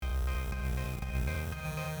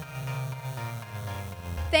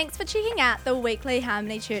Thanks for checking out the weekly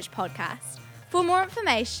Harmony Church podcast. For more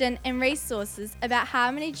information and resources about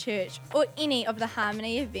Harmony Church or any of the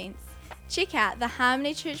Harmony events, check out the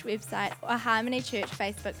Harmony Church website or Harmony Church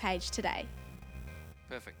Facebook page today.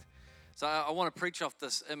 Perfect. So I want to preach off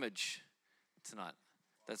this image tonight.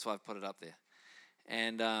 That's why I've put it up there.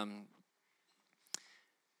 And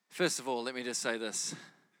first of all, let me just say this.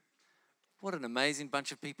 What an amazing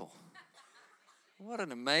bunch of people. What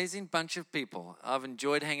an amazing bunch of people. I've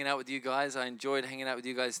enjoyed hanging out with you guys. I enjoyed hanging out with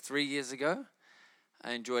you guys 3 years ago.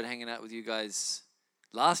 I enjoyed hanging out with you guys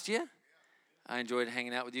last year. I enjoyed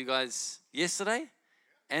hanging out with you guys yesterday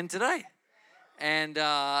and today. And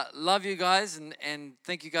love you guys and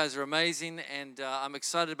think you guys are amazing. And I'm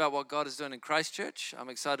excited about what God is doing in Christchurch. I'm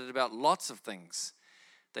excited about lots of things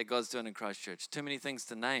that God's doing in Christchurch. Too many things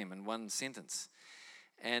to name in one sentence.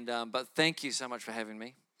 And but thank you so much for having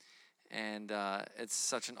me. And it's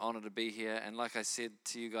such an honor to be here. And like I said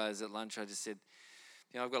to you guys at lunch, I just said,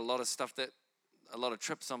 I've got a lot of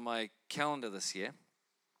trips on my calendar this year.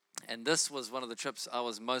 And this was one of the trips I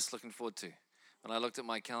was most looking forward to when I looked at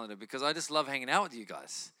my calendar, because I just love hanging out with you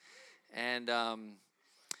guys. And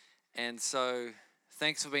so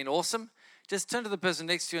thanks for being awesome. Just turn to the person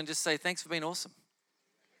next to you and just say, thanks for being awesome.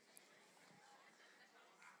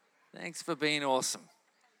 Thanks for being awesome.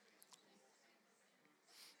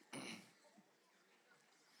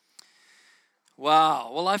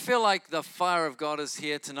 Wow. Well, I feel like the fire of God is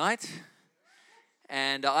here tonight.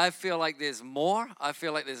 And I feel like there's more. I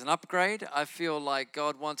feel like there's an upgrade. I feel like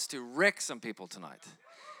God wants to wreck some people tonight.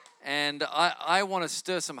 And I want to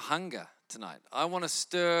stir some hunger tonight. I want to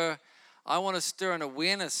stir an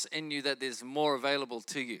awareness in you that there's more available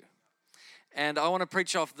to you. And I want to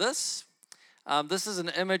preach off this. This is an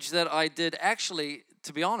image that I did actually,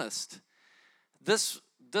 to be honest. This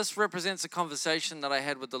represents a conversation that I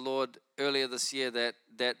had with the Lord earlier this year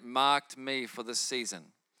that marked me for this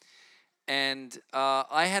season. And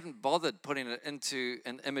I hadn't bothered putting it into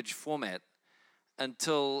an image format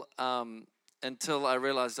until I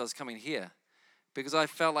realized I was coming here, because I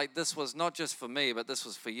felt like this was not just for me, but this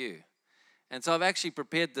was for you. And so I've actually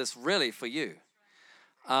prepared this really for you.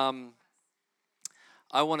 I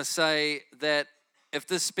want to say that if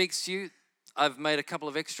this speaks to you, I've made a couple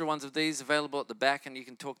of extra ones of these available at the back, and you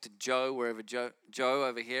can talk to Joe, wherever Joe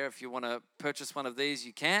over here. If you want to purchase one of these,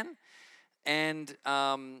 you can. And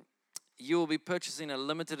you will be purchasing a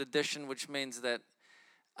limited edition, which means that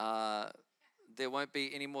there won't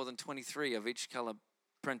be any more than 23 of each color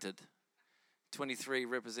printed. 23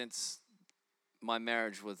 represents my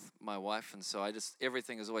marriage with my wife, and so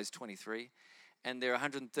everything is always 23. And they're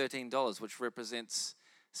 $113, which represents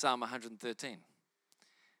Psalm 113.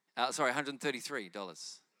 $133.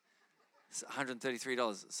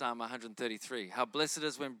 $133, Psalm 133. How blessed it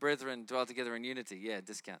is when brethren dwell together in unity. Yeah,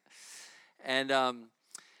 discount. And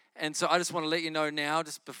so I just want to let you know now,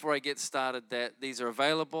 just before I get started, that these are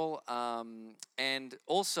available. And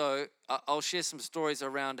also, I'll share some stories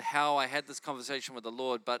around how I had this conversation with the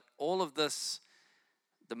Lord. But all of this,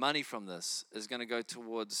 the money from this, is going to go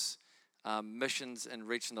towards missions and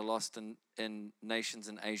reaching the lost in nations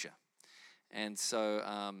in Asia. And so,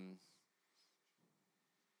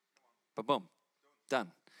 boom,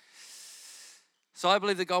 done. So I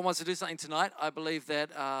believe that God wants to do something tonight. I believe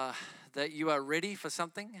that that you are ready for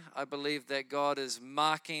something. I believe that God is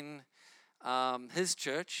marking His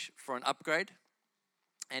church for an upgrade,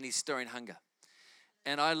 and He's stirring hunger.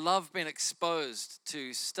 And I love being exposed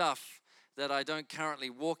to stuff that I don't currently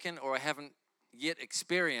walk in or I haven't yet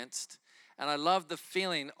experienced. And I love the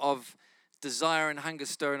feeling of desire and hunger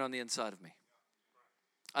stirring on the inside of me.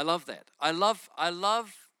 I love that. I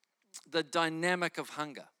love the dynamic of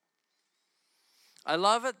hunger. I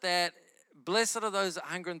love it that blessed are those that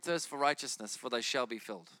hunger and thirst for righteousness, for they shall be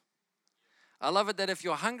filled. I love it that if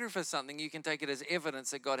you're hungry for something, you can take it as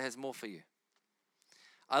evidence that God has more for you.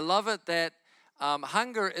 I love it that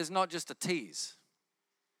hunger is not just a tease.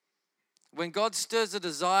 When God stirs a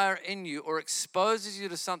desire in you or exposes you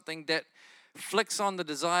to something that flicks on the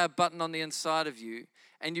desire button on the inside of you,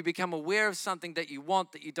 and you become aware of something that you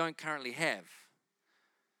want that you don't currently have.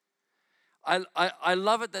 I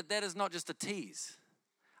love it that is not just a tease.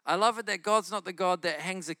 I love it that God's not the God that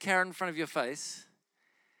hangs a carrot in front of your face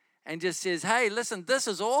and just says, hey, listen, this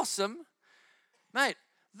is awesome. Mate,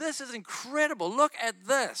 this is incredible. Look at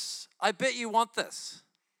this. I bet you want this.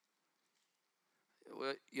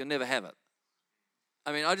 Well, you'll never have it.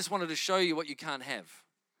 I mean, I just wanted to show you what you can't have.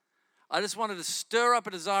 I just wanted to stir up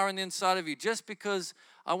a desire on the inside of you just because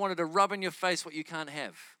I wanted to rub in your face what you can't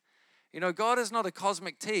have. God is not a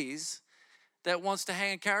cosmic tease that wants to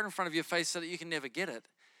hang a carrot in front of your face so that you can never get it.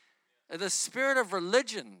 The spirit of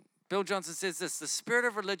religion, Bill Johnson says this, the spirit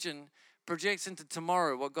of religion projects into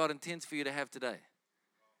tomorrow what God intends for you to have today.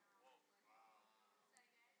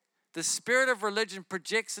 The spirit of religion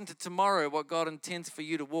projects into tomorrow what God intends for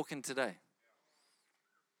you to walk in today.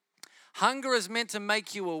 Hunger is meant to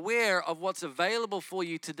make you aware of what's available for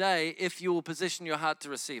you today if you will position your heart to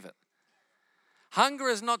receive it. Hunger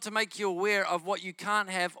is not to make you aware of what you can't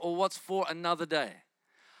have or what's for another day.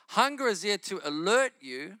 Hunger is there to alert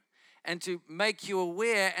you and to make you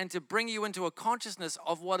aware and to bring you into a consciousness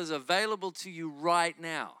of what is available to you right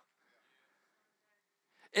now.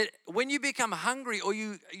 When you become hungry or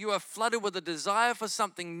you are flooded with a desire for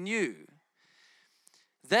something new,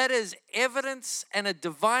 that is evidence and a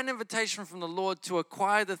divine invitation from the Lord to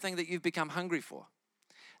acquire the thing that you've become hungry for.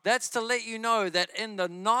 That's to let you know that in the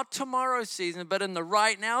not tomorrow season, but in the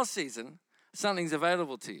right now season, something's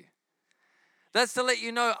available to you. That's to let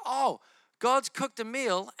you know, oh, God's cooked a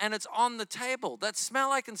meal and it's on the table. That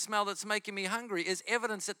smell I can smell that's making me hungry is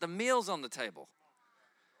evidence that the meal's on the table.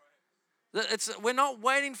 We're not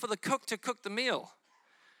waiting for the cook to cook the meal.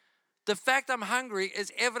 The fact I'm hungry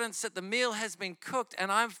is evidence that the meal has been cooked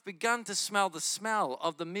and I've begun to smell the smell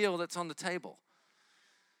of the meal that's on the table.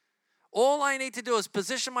 All I need to do is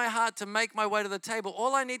position my heart to make my way to the table.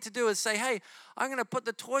 All I need to do is say, hey, I'm going to put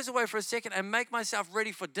the toys away for a second and make myself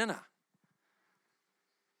ready for dinner.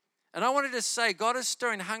 And I wanted to say, God is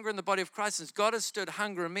stirring hunger in the body of Christ, and God has stirred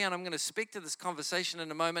hunger in me, and I'm going to speak to this conversation in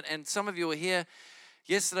a moment. And some of you were here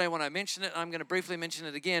yesterday when I mentioned it, and I'm going to briefly mention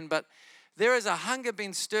it again, but there is a hunger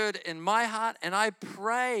being stirred in my heart, and I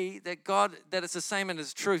pray that it's the same and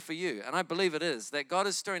is true for you. And I believe it is, that God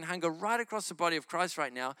is stirring hunger right across the body of Christ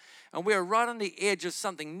right now, and we are right on the edge of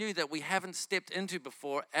something new that we haven't stepped into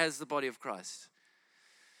before as the body of Christ.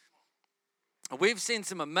 We've seen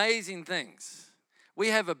some amazing things. We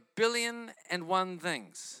have 1,000,000,001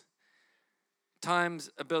 things times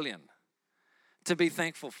 1,000,000,000 to be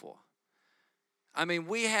thankful for. I mean,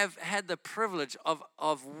 we have had the privilege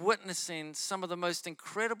of witnessing some of the most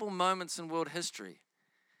incredible moments in world history,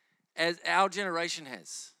 as our generation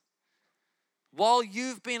has. While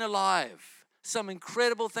you've been alive, some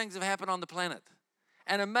incredible things have happened on the planet.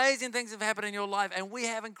 And amazing things have happened in your life, and we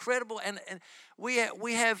have incredible, and we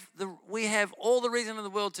have all the reason in the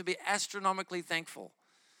world to be astronomically thankful.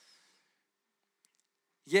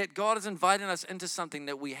 Yet God is inviting us into something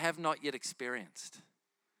that we have not yet experienced.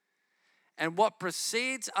 And what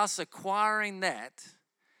precedes us acquiring that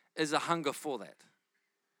is a hunger for that.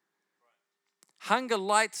 Hunger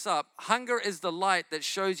lights up. Hunger is the light that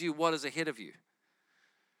shows you what is ahead of you.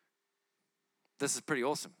 This is pretty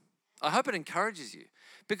awesome. I hope it encourages you,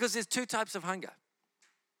 because there's two types of hunger.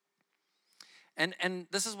 And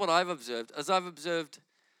this is what I've observed. As I've observed,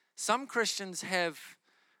 some Christians have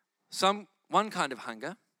one kind of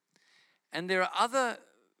hunger, and there are other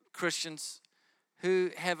Christians who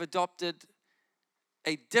have adopted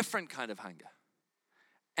a different kind of hunger.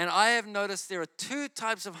 And I have noticed there are two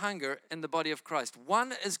types of hunger in the body of Christ.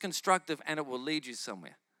 One is constructive and it will lead you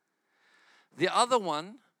somewhere. The other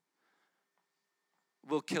one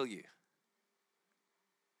will kill you.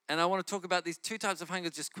 And I want to talk about these two types of hunger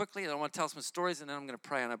just quickly, and I want to tell some stories, and then I'm going to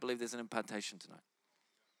pray, and I believe there's an impartation tonight.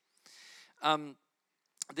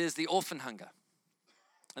 There's the orphan hunger.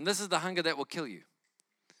 And this is the hunger that will kill you.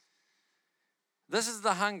 This is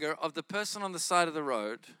the hunger of the person on the side of the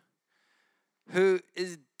road who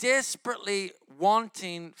is desperately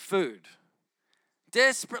wanting food,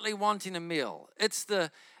 desperately wanting a meal. It's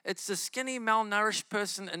the skinny, malnourished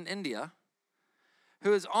person in India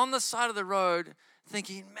who is on the side of the road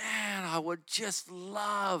thinking, man, I would just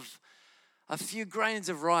love a few grains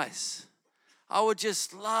of rice. I would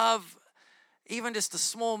just love even just a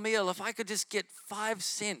small meal. If I could just get 5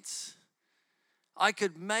 cents, I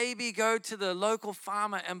could maybe go to the local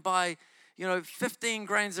farmer and buy, 15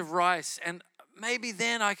 grains of rice, and maybe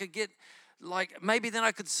then I could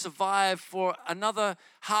survive for another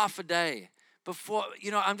half a day. Before,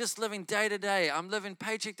 I'm just living day to day. I'm living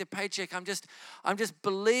paycheck to paycheck. I'm just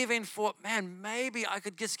believing for, man, maybe I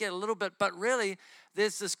could just get a little bit. But really,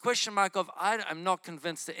 there's this question mark of, I'm not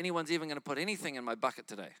convinced that anyone's even going to put anything in my bucket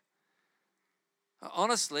today.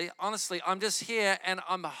 Honestly, I'm just here and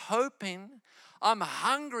I'm hoping, I'm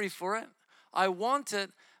hungry for it. I want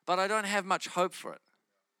it, but I don't have much hope for it.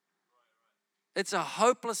 It's a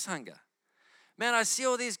hopeless hunger. Man, I see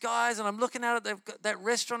all these guys and I'm looking out at that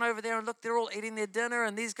restaurant over there and look, they're all eating their dinner,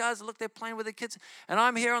 and these guys, look, they're playing with their kids. And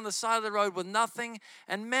I'm here on the side of the road with nothing.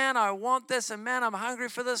 And man, I want this, and man, I'm hungry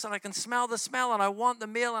for this, and I can smell the smell, and I want the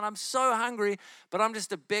meal, and I'm so hungry, but I'm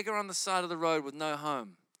just a beggar on the side of the road with no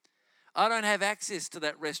home. I don't have access to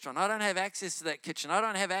that restaurant. I don't have access to that kitchen. I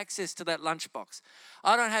don't have access to that lunchbox.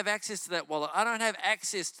 I don't have access to that wallet. I don't have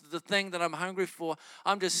access to the thing that I'm hungry for.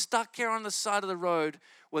 I'm just stuck here on the side of the road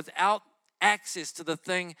without access to the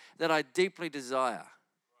thing that I deeply desire.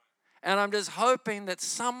 And I'm just hoping that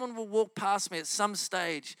someone will walk past me at some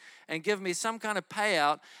stage and give me some kind of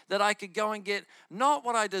payout that I could go and get not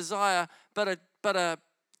what I desire, but a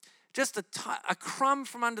crumb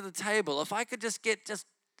from under the table. If I could just get just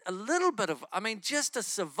a little bit of, just to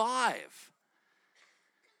survive.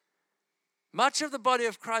 Much of the body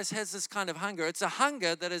of Christ has this kind of hunger. It's a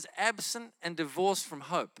hunger that is absent and divorced from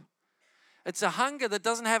hope. It's a hunger that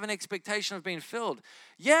doesn't have an expectation of being filled.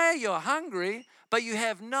 Yeah, you're hungry, but you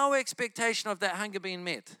have no expectation of that hunger being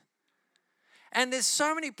met. And there's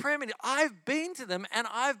so many prayer meetings. I've been to them, and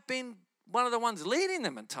I've been one of the ones leading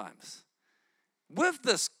them at times with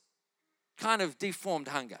this kind of deformed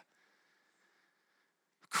hunger.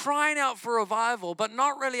 Crying out for revival, but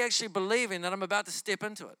not really actually believing that I'm about to step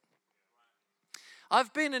into it.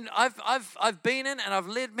 I've been in and I've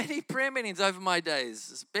led many prayer meetings over my days,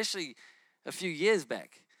 especially a few years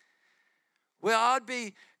back, where I'd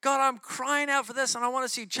be, God, I'm crying out for this, and I want to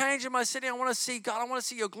see change in my city. I want to see, God, I want to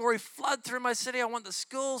see your glory flood through my city. I want the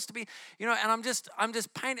schools to be, and I'm just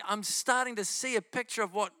painting, I'm starting to see a picture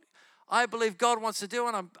of what I believe God wants to do,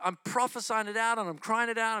 and I'm prophesying it out, and I'm crying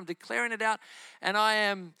it out, I'm declaring it out, and I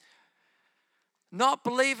am not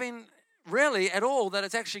believing really at all that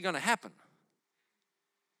it's actually going to happen.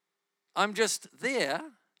 I'm just there,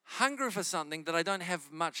 hungry for something that I don't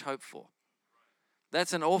have much hope for.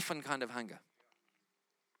 That's an orphan kind of hunger.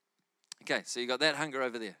 Okay, so you got that hunger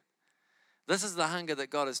over there. This is the hunger that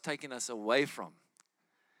God is taking us away from.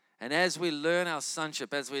 And as we learn our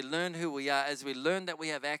sonship, as we learn who we are, as we learn that we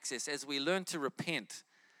have access, as we learn to repent,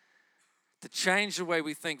 to change the way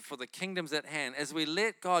we think for the kingdom's at hand, as we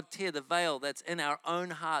let God tear the veil that's in our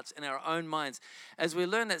own hearts, in our own minds, as we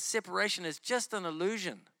learn that separation is just an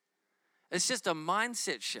illusion. It's just a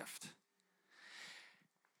mindset shift.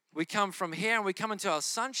 We come from here and we come into our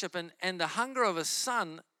sonship, and the hunger of a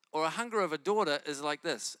son or a hunger of a daughter is like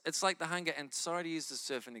this. It's like the hunger, and sorry to use the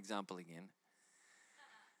surfing example again.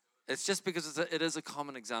 It's just because it is a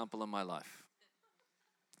common example in my life.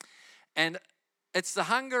 And it's the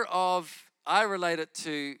hunger of, I relate it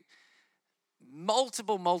to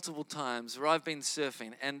multiple times where I've been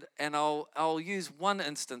surfing. And I'll use one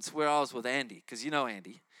instance where I was with Andy, because you know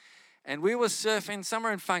Andy. And we were surfing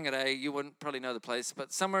somewhere in Whangarei. You wouldn't probably know the place,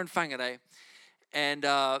 but somewhere in Whangarei. And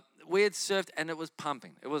we had surfed, and it was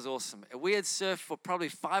pumping. It was awesome. We had surfed for probably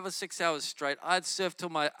 5 or 6 hours straight. I'd surfed till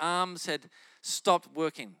my arms had stopped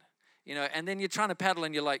working. And then you're trying to paddle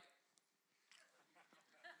and you're like,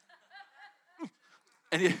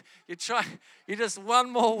 and you just one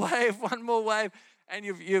more wave, and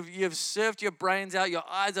you've surfed your brains out, your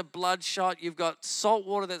eyes are bloodshot, you've got salt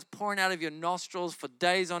water that's pouring out of your nostrils for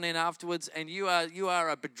days on end afterwards, and you are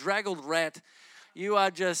a bedraggled rat. You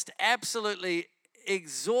are just absolutely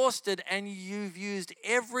exhausted, and you've used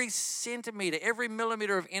every centimeter, every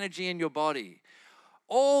millimeter of energy in your body.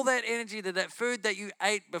 All that energy, that food that you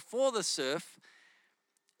ate before the surf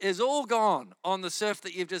is all gone on the surf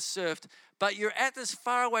that you've just surfed, but you're at this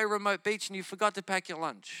faraway remote beach and you forgot to pack your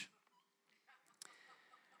lunch.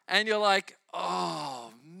 And you're like,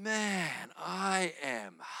 oh man, I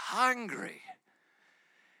am hungry.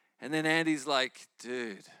 And then Andy's like,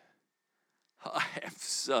 dude, I am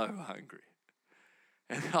so hungry.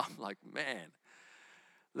 And I'm like, man,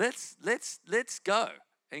 let's go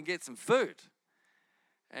and get some food.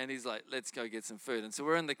 And he's like, let's go get some food. And so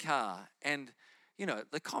we're in the car. And,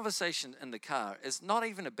 the conversation in the car is not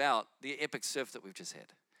even about the epic surf that we've just had.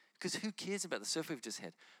 Because who cares about the surf we've just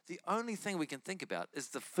had? The only thing we can think about is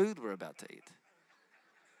the food we're about to eat.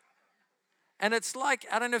 And it's like,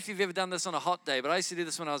 I don't know if you've ever done this on a hot day, but I used to do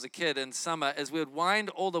this when I was a kid in summer, is we would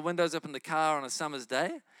wind all the windows up in the car on a summer's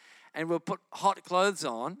day, and we'll put hot clothes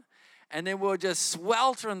on, and then we'll just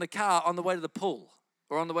swelter in the car on the way to the pool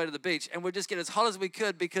or on the way to the beach, and we'll just get as hot as we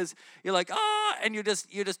could, because you're like, and you're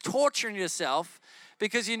just torturing yourself,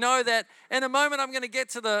 because you know that in a moment I'm going to get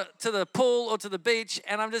to the pool or to the beach,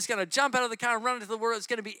 and I'm just going to jump out of the car and run into the water. It's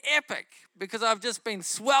going to be epic, because I've just been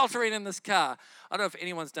sweltering in this car. I don't know if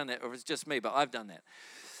anyone's done that or if it's just me, but I've done that.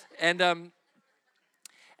 And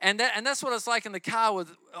that's what it's like in the car with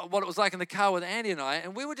what it was like in the car with Andy and I.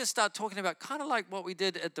 And we would just start talking about kind of like what we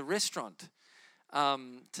did at the restaurant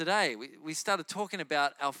today. We started talking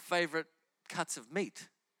about our favorite cuts of meat.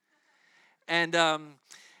 And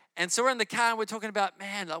so we're in the car and we're talking about,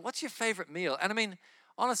 man, like, what's your favorite meal? And I mean,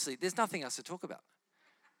 honestly, there's nothing else to talk about.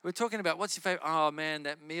 We're talking about what's your favorite? Oh man,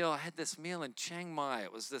 that meal. I had this meal in Chiang Mai.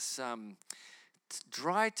 It was this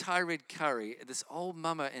dry Thai red curry. This old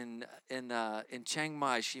mama in Chiang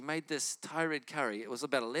Mai. She made this Thai red curry. It was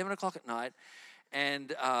about 11 o'clock at night, and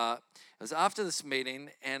it was after this meeting.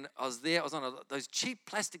 And I was there. I was on those cheap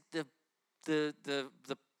plastic. The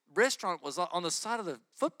restaurant was on the side of the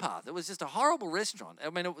footpath. It was just a horrible restaurant. I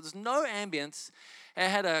mean, it was no ambience. It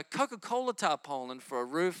had a Coca-Cola tarpaulin for a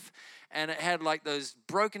roof, and it had like those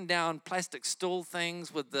broken down plastic stool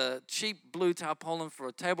things with the cheap blue tarpaulin for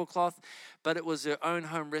a tablecloth, but it was her own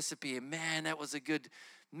home recipe. And man, that was a good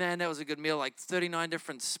meal, like 39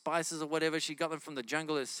 different spices or whatever. She got them from the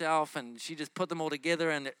jungle herself, and she just put them all together,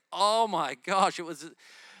 and oh my gosh, it was...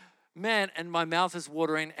 Man, and my mouth is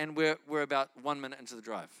watering, and we're about 1 minute into the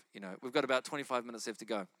drive. We've got about 25 minutes left to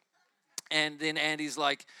go. And then Andy's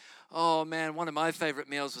like, oh man, one of my favorite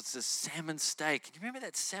meals was this salmon steak. Do you remember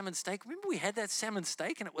that salmon steak? Remember we had that salmon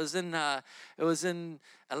steak, and it was in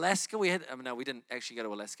Alaska. No, we didn't actually go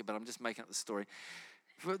to Alaska, but I'm just making up the story.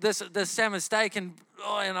 This salmon steak, and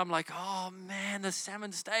I'm like, oh man, the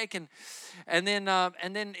salmon steak, and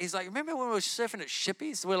then he's like, remember when we were surfing at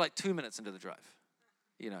Shippy's? We're like 2 minutes into the drive.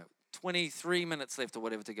 23 minutes left or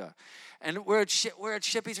whatever to go. And we're at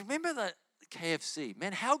Shippy's. Remember the KFC?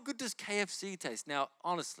 Man, how good does KFC taste? Now,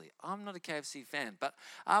 honestly, I'm not a KFC fan, but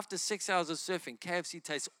after 6 hours of surfing, KFC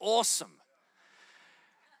tastes awesome.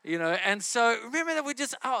 And so remember that we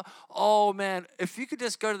just, oh man, if you could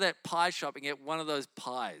just go to that pie shop and get one of those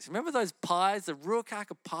pies. Remember those pies, the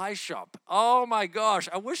Ruakaka pie shop? Oh my gosh,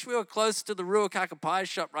 I wish we were close to the Ruakaka pie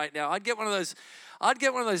shop right now. I'd get one of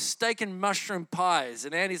those steak and mushroom pies.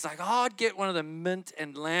 And Andy's like, I'd get one of the mint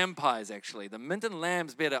and lamb pies actually. The mint and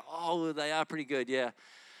lamb's better. Oh, they are pretty good, yeah.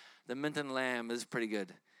 The mint and lamb is pretty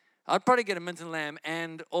good. I'd probably get a mint and lamb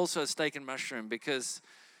and also a steak and mushroom because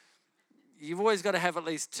you've always got to have at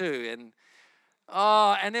least two.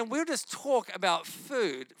 And then we'll just talk about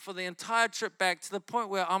food for the entire trip back to the point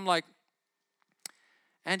where I'm like,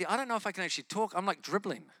 Andy, I don't know if I can actually talk. I'm like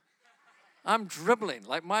dribbling. I'm dribbling.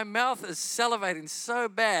 Like my mouth is salivating so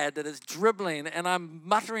bad that it's dribbling, and I'm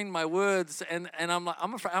muttering my words, and I'm like,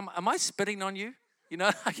 I'm afraid, am I spitting on you? You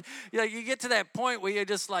get to that point where you're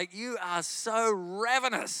just like, you are so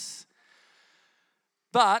ravenous.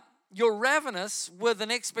 But you're ravenous with an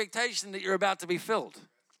expectation that you're about to be filled.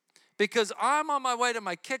 Because I'm on my way to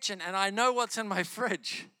my kitchen and I know what's in my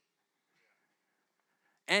fridge.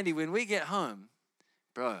 Andy, when we get home,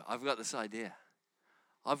 bro, I've got this idea.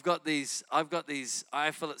 I've got these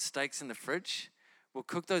eye fillet steaks in the fridge. We'll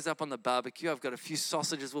cook those up on the barbecue. I've got a few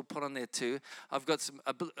sausages we'll put on there too. I've got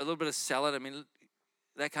a little bit of salad. I mean,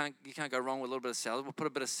 you can't go wrong with a little bit of salad. We'll put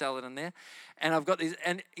a bit of salad in there. And I've got these,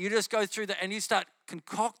 and you just go through that and you start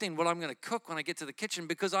concocting what I'm going to cook when I get to the kitchen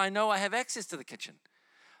because I know I have access to the kitchen.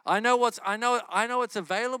 I know what's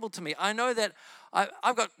available to me. I know that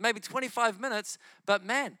I've got maybe 25 minutes, but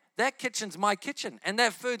man, that kitchen's my kitchen and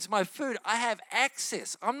that food's my food. I have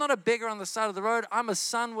access. I'm not a beggar on the side of the road. I'm a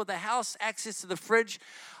son with a house, access to the fridge.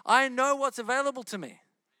 I know what's available to me.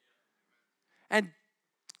 And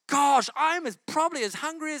gosh, I'm probably as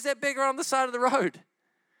hungry as that beggar on the side of the road.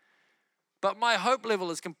 But my hope level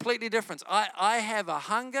is completely different. I have a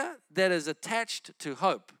hunger that is attached to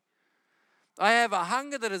hope. I have a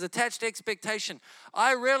hunger that is attached to expectation.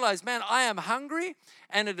 I realize, man, I am hungry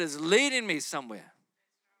and it is leading me somewhere.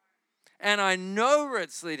 And I know where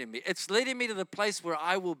it's leading me. It's leading me to the place where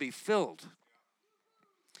I will be filled.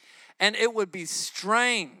 And it would be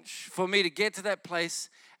strange for me to get to that place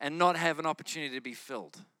and not have an opportunity to be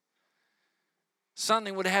filled.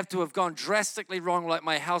 Something would have to have gone drastically wrong, like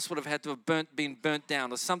my house would have had to have been burnt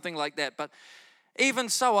down or something like that. But even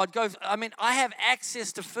so, I have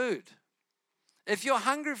access to food. If you're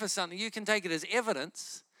hungry for something, you can take it as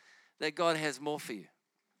evidence that God has more for you.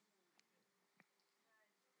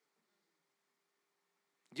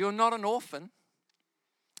 You're not an orphan.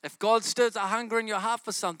 If God stirs a hunger in your heart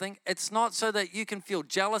for something, it's not so that you can feel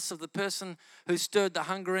jealous of the person who stirred the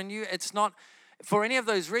hunger in you. It's not for any of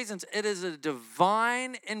those reasons. It is a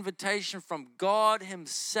divine invitation from God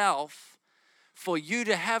Himself for you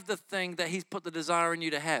to have the thing that He's put the desire in you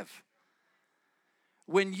to have.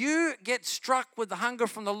 When you get struck with the hunger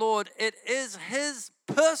from the Lord, it is His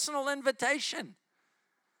personal invitation.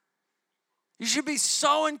 You should be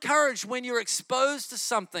so encouraged when you're exposed to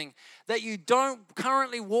something that you don't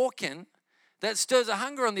currently walk in that stirs a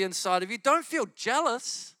hunger on the inside of you. Don't feel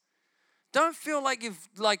jealous. Don't feel like you've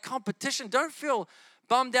competition. Don't feel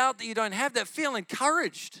bummed out that you don't have that. Feel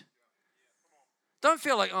encouraged. Don't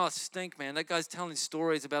feel like, oh, stink, man. That guy's telling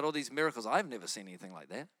stories about all these miracles. I've never seen anything like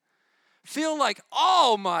that. Feel like,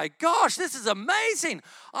 oh my gosh, this is amazing.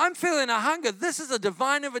 I'm feeling a hunger. This is a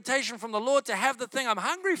divine invitation from the Lord to have the thing I'm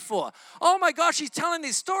hungry for. Oh my gosh, he's telling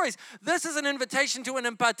these stories. This is an invitation to an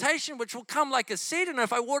impartation which will come like a seed. And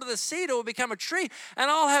if I water the seed, it will become a tree.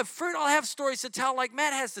 And I'll have fruit. I'll have stories to tell like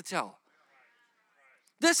Matt has to tell.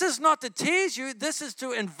 This is not to tease you. This is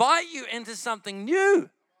to invite you into something new.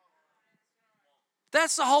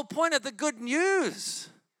 That's the whole point of the good news.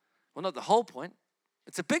 Well, not the whole point.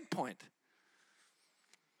 It's a big point.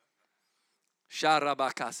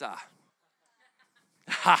 Sharabakasa.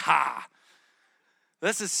 Ha ha.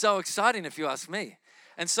 This is so exciting if you ask me.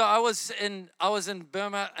 And so I was in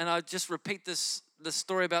Burma, and I just repeat this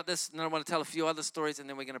story about this, and then I want to tell a few other stories, and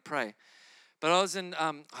then we're going to pray. But I was in,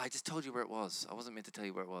 I just told you where it was. I wasn't meant to tell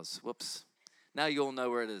you where it was. Whoops. Now you all know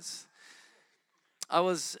where it is. I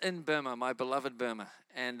was in Burma, my beloved Burma,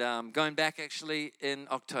 and going back actually in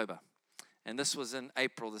October. And this was in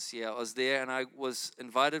April this year. I was there, and I was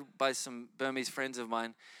invited by some Burmese friends of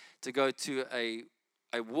mine to go to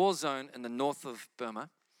a war zone in the north of Burma.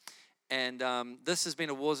 And this has been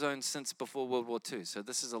a war zone since before World War II. So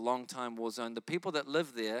this is a long time war zone. The people that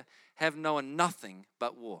live there have known nothing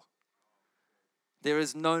but war. There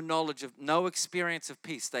is no knowledge of, no experience of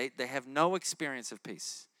peace. They have no experience of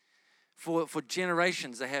peace. For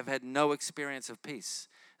generations, they have had no experience of peace.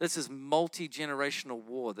 This is multi-generational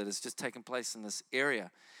war that has just taken place in this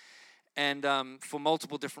area. And for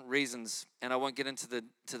multiple different reasons, and I won't get into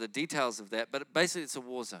the details of that, but basically it's a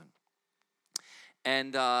war zone.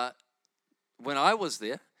 And when I was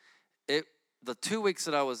there, the 2 weeks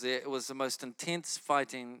that I was there, it was the most intense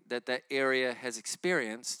fighting that area has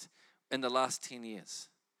experienced in the last 10 years.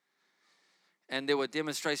 And there were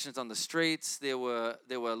demonstrations on the streets. There were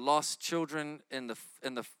lost children in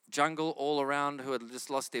the jungle all around who had just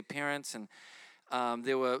lost their parents, and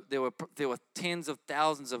there were tens of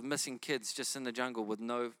thousands of missing kids just in the jungle with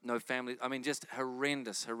no family. I mean, just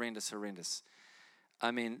horrendous.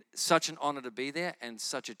 I mean, such an honor to be there, and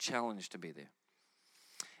such a challenge to be there.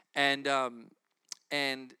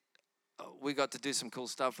 And we got to do some cool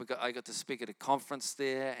stuff. I got to speak at a conference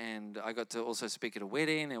there, and I got to also speak at a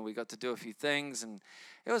wedding, and we got to do a few things, and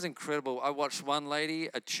it was incredible. I watched one lady,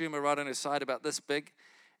 a tumor right on her side about this big.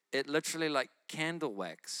 It literally like candle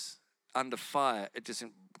wax under fire. It just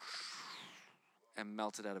went and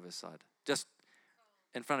melted out of her side, just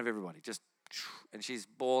in front of everybody, and she's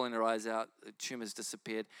bawling her eyes out. The tumor's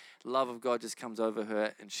disappeared. Love of God just comes over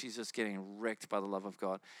her, and she's just getting wrecked by the love of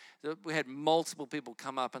God. We had multiple people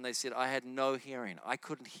come up, and they said, I had no hearing. I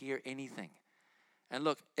couldn't hear anything. And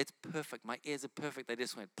look, it's perfect. My ears are perfect. They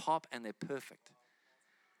just went pop, and they're perfect.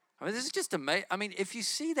 I mean, this is just amazing. I mean, if you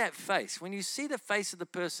see that face, when you see the face of the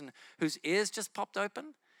person whose ears just popped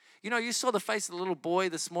open, you know, you saw the face of the little boy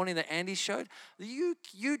this morning that Andy showed. You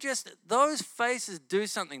just, those faces do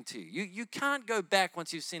something to you. You can't go back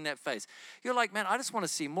once you've seen that face. You're like, man, I just want to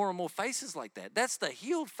see more and more faces like that. That's the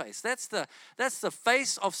healed face. That's the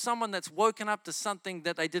face of someone that's woken up to something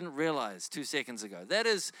that they didn't realize 2 seconds ago. That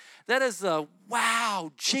is the,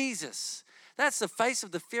 wow, Jesus. That's the face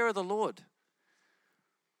of the fear of the Lord.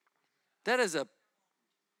 That is a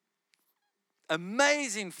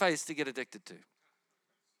amazing face to get addicted to.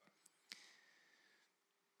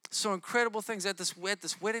 So incredible things at this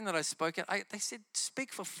wedding that I spoke at. They said,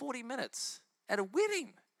 speak for 40 minutes at a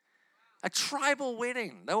wedding, a tribal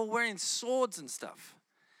wedding. They were wearing swords and stuff.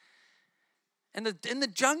 And in the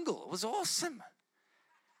jungle, it was awesome.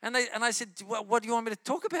 And I said, what do you want me to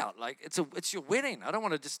talk about? Like, it's your wedding. I don't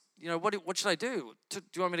want to just, what should I do? Do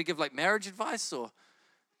you want me to give like marriage advice, or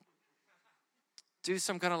do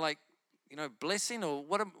some kind of like, blessing, or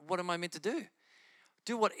what am I meant to do?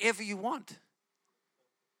 Do whatever you want.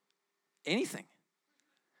 Anything.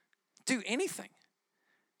 Do anything.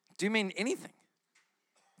 Do you mean anything?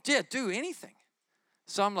 Yeah, do anything.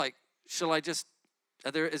 So I'm like, shall I just,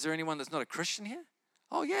 is there anyone that's not a Christian here?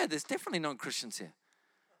 Oh yeah, there's definitely non-Christians here.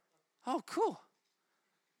 Oh, cool.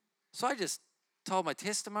 So I just told my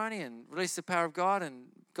testimony and released the power of God, and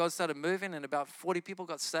God started moving, and about 40 people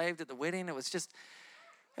got saved at the wedding. It was just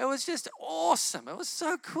awesome. It was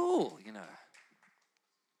so cool,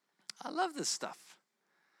 I love this stuff.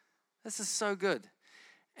 This is so good.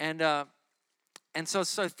 And so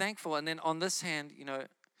thankful. And then on this hand,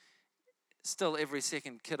 still every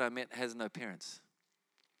second kid I met has no parents.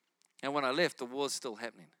 And when I left, the war's still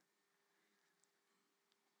happening.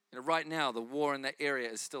 Right now, the war in that area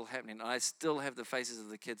is still happening. I still have the faces of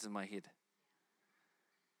the kids in my head.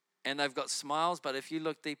 And they've got smiles, but if you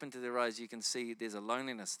look deep into their eyes, you can see there's a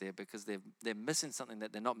loneliness there, because they're missing something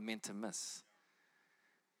that they're not meant to miss.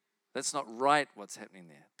 That's not right what's happening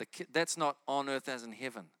there. That's not on earth as in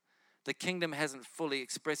heaven. The kingdom hasn't fully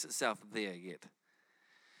expressed itself there yet.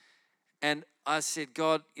 And I said,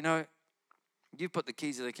 God, you put the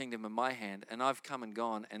keys of the kingdom in my hand, and I've come and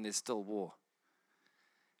gone, and there's still war.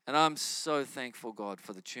 And I'm so thankful, God,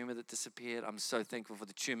 for the tumor that disappeared. I'm so thankful for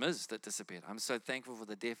the tumors that disappeared. I'm so thankful for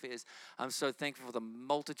the deaf ears. I'm so thankful for the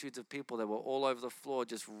multitudes of people that were all over the floor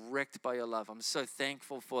just wrecked by your love. I'm so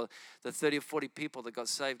thankful for the 30 or 40 people that got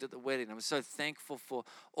saved at the wedding. I'm so thankful for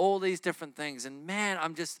all these different things. And man,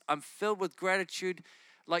 I'm filled with gratitude,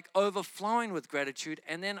 like overflowing with gratitude.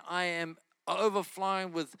 And then I am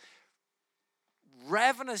overflowing with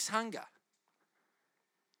ravenous hunger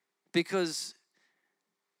because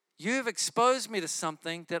you've exposed me to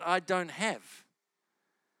something that I don't have.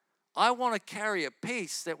 I want to carry a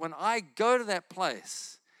peace that when I go to that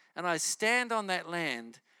place and I stand on that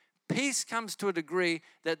land, peace comes to a degree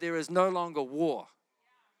that there is no longer war.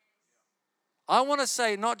 I want to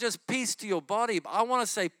say not just peace to your body, but I want to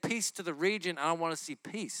say peace to the region, and I want to see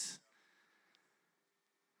peace.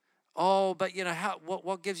 Oh, but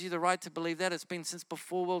what gives you the right to believe that? It's been since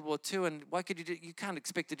before World War II, and why could you can't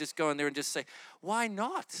expect to just go in there and just say, why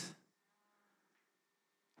not?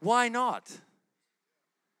 Why not?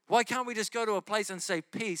 Why can't we just go to a place and say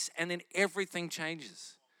peace, and then everything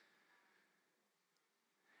changes?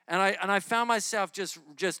 And I found myself just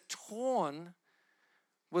torn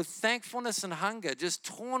with thankfulness and hunger, just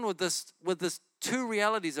torn with this two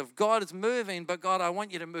realities of God is moving, but God, I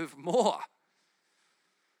want you to move more.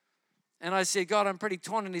 And I said, God, I'm pretty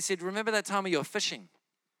torn. And he said, remember that time you were fishing?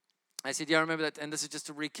 I said, yeah, I remember that. And this is just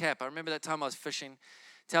a recap. I remember that time I was fishing,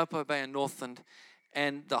 Taupo Bay in Northland,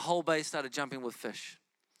 and the whole bay started jumping with fish.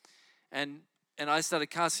 And I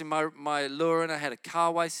started casting my lure in. I had a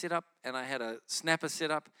kahawai set up, and I had a snapper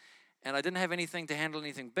set up, and I didn't have anything to handle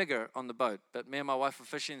anything bigger on the boat. But me and my wife were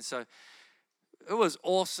fishing, so it was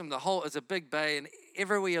awesome. It's a big bay, and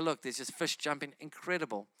everywhere you look, there's just fish jumping,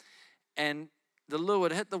 incredible. And the lure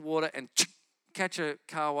would hit the water and catch a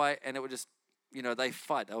kahawai, and it would just, they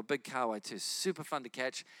fight. They were big kahawai too, super fun to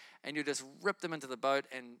catch. And you just rip them into the boat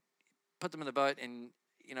and put them in the boat, and,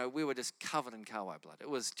 we were just covered in kahawai blood. It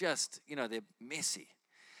was just, they're messy.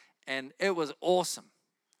 And it was awesome.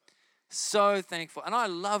 So thankful. And I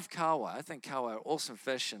love kahawai. I think kahawai are awesome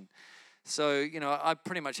fish. And so, I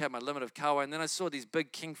pretty much had my limit of kahawai. And then I saw these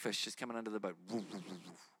big kingfish just coming under the boat.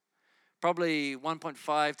 Probably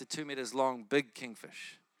 1.5 to 2 meters long, big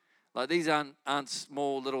kingfish. Like these aren't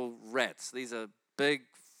small little rats. These are big,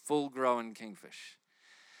 full-grown kingfish.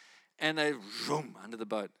 And they zoom under the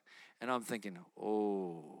boat. And I'm thinking,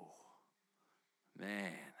 oh,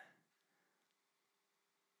 man.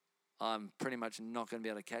 I'm pretty much not going to be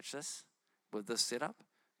able to catch this with this setup,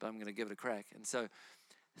 but I'm going to give it a crack. And so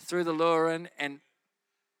threw the lure in, and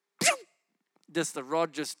just the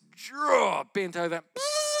rod just bent over.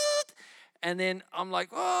 And then I'm like,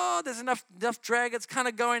 oh, there's enough drag. It's kind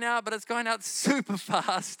of going out, but it's going out super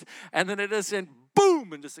fast. And then it just went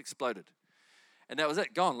boom and just exploded. And that was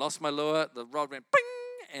it, gone. Lost my lure. The rod went bing,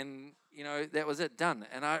 and, that was it, done.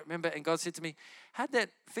 And I remember, and God said to me, how'd that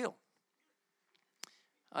feel?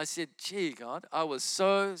 I said, gee, God, I was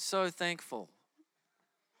so, so thankful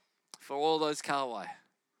for all those kahawai.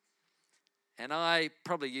 And I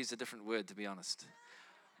probably used a different word, to be honest.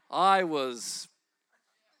 I was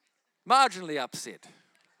marginally upset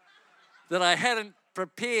that I hadn't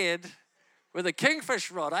prepared with a kingfish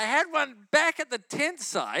rod. I had one back at the tent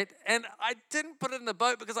site, and I didn't put it in the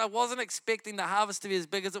boat because I wasn't expecting the harvest to be as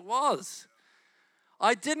big as it was.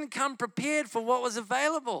 I didn't come prepared for what was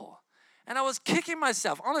available. And I was kicking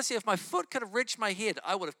myself. Honestly, if my foot could have reached my head,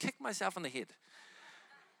 I would have kicked myself in the head.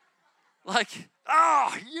 Like,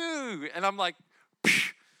 oh, you. And I'm like,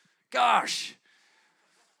 gosh.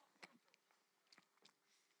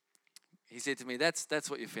 He said to me, that's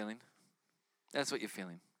what you're feeling. That's what you're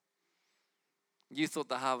feeling. You thought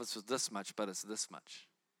the harvest was this much, but it's this much.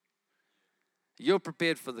 You're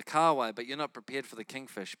prepared for the kahawai, but you're not prepared for the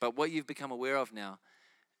kingfish. But what you've become aware of now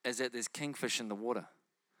is that there's kingfish in the water.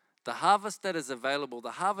 The harvest that is available,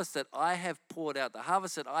 the harvest that I have poured out, the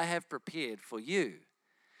harvest that I have prepared for you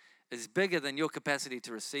is bigger than your capacity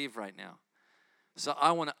to receive right now. So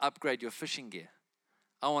I want to upgrade your fishing gear.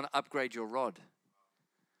 I want to upgrade your rod.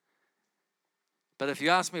 But if you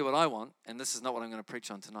ask me what I want, and this is not what I'm going to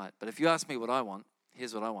preach on tonight, but if you ask me what I want,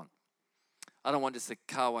 here's what I want. I don't want just a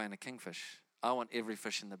kahawai and a kingfish. I want every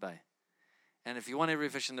fish in the bay. And if you want every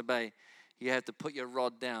fish in the bay, you have to put your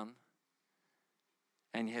rod down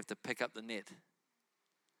and you have to pick up the net.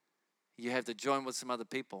 You have to join with some other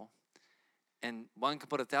people. And one can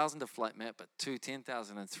put 1,000 to flight, Matt, but two,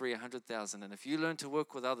 10,000, and three, 100,000. And if you learn to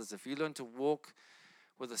work with others, if you learn to walk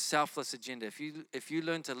with a selfless agenda, if you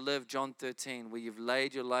learn to live John 13, where you've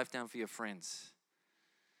laid your life down for your friends,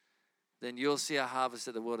 then you'll see a harvest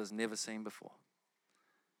that the world has never seen before.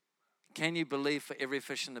 Can you believe for every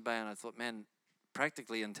fish in the bay? And I thought, man,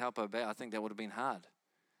 practically in Taupo Bay, I think that would have been hard.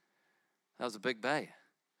 That was a big bay.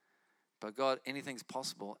 But God, anything's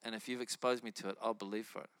possible, and if you've exposed me to it, I'll believe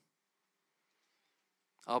for it.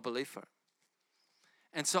 I'll believe for it.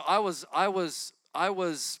 And so I was,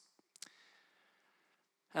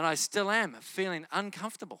 and I still am feeling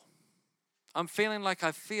uncomfortable. I'm feeling like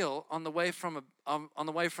I feel on the way from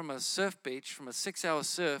a surf beach, from a 6-hour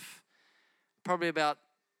surf, probably about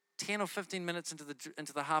 10 or 15 minutes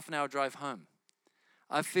into the half an hour drive home.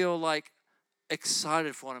 I feel like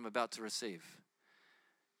excited for what I'm about to receive.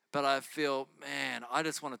 But I feel, man, I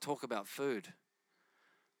just want to talk about food.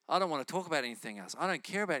 I don't want to talk about anything else. I don't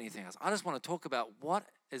care about anything else. I just want to talk about what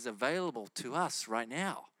is available to us right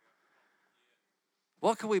now.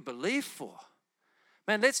 What can we believe for?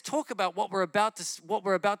 Man, let's talk about what we're about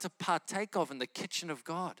to partake of in the kitchen of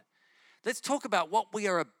God. Let's talk about what we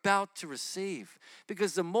are about to receive.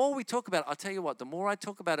 Because the more we talk about it, I'll tell you what, the more I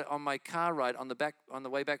talk about it on my car ride on the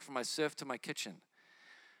way back from my surf to my kitchen,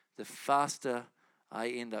 the faster I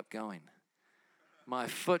end up going. My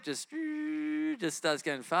foot just starts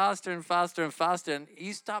going faster and faster and faster. And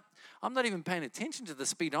I'm not even paying attention to the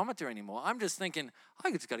speedometer anymore. I'm just thinking,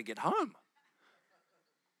 I just got to get home.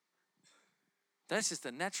 That's just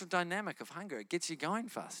the natural dynamic of hunger. It gets you going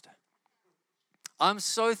faster. I'm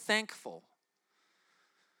so thankful.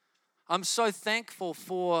 I'm so thankful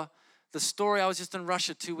for the story. I was just in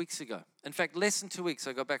Russia 2 weeks ago. In fact, less than 2 weeks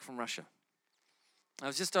I got back from Russia. I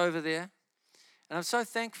was just over there. And I'm so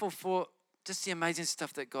thankful for just the amazing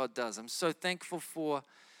stuff that God does. I'm so thankful for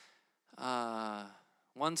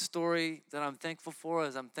one story that I'm thankful for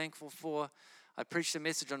is I preached a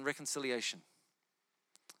message on reconciliation.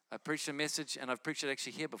 I preached a message, and I've preached it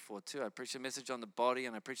actually here before too. I preached a message on the body,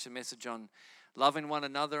 and I preached a message on loving one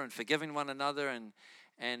another and forgiving one another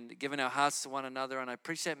and giving our hearts to one another. And I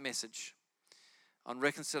preached that message on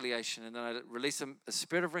reconciliation, and then I released a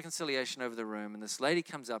spirit of reconciliation over the room. And this lady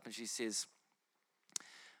comes up and she says,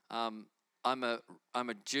 I'm a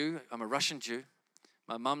Jew. I'm a Russian Jew.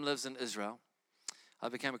 My mum lives in Israel. I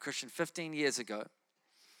became a Christian 15 years ago,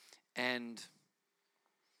 and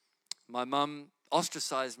my mum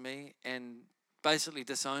ostracized me and basically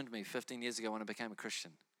disowned me 15 years ago when I became a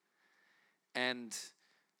Christian. And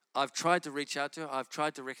I've tried to reach out to her. I've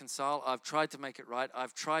tried to reconcile. I've tried to make it right.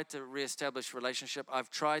 I've tried to reestablish relationship. I've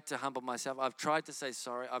tried to humble myself. I've tried to say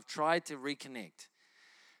sorry. I've tried to reconnect.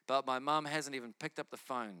 But my mum hasn't even picked up the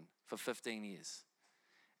phone for 15 years.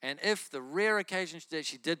 And if the rare occasion that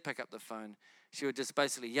she did pick up the phone, she would just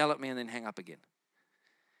basically yell at me and then hang up again.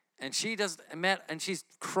 And she's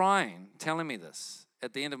crying, telling me this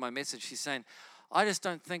at the end of my message. She's saying, I just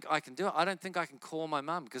don't think I can do it. I don't think I can call my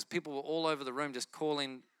mum, because people were all over the room just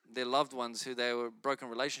calling their loved ones who they were broken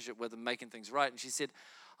relationship with and making things right. And she said,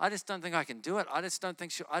 I just don't think I can do it. I just don't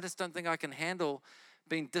think I can handle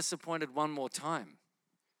being disappointed one more time.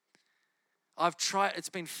 I've tried. It's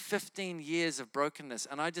been 15 years of brokenness,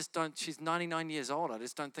 and she's 99 years old. I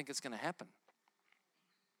just don't think it's going to happen.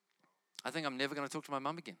 I think I'm never going to talk to my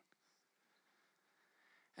mum again.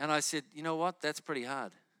 And I said, you know what? That's pretty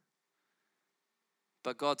hard.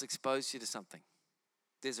 But God's exposed you to something.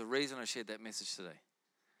 There's a reason I shared that message today.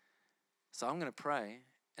 So I'm going to pray,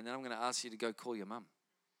 and then I'm going to ask you to go call your mum.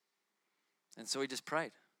 And so we just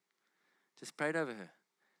prayed. Just prayed over her.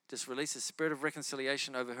 Just released a spirit of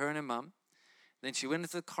reconciliation over her and her mum. Then she went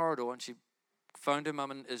into the corridor and she phoned her mum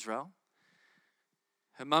in Israel.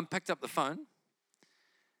 Her mum picked up the phone.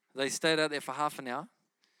 They stayed out there for half an hour.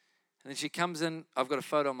 And then she comes in. I've got a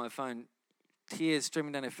photo on my phone. Tears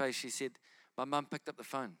streaming down her face. She said, my mum picked up the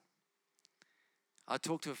phone. I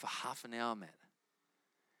talked to her for half an hour, Matt.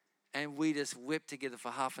 And we just wept together for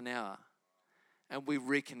half an hour. And we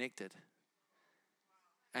reconnected.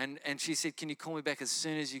 And she said, can you call me back as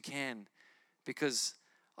soon as you can? Because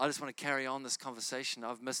I just want to carry on this conversation.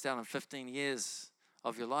 I've missed out on 15 years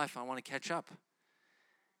of your life. I want to catch up.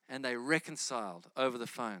 And they reconciled over the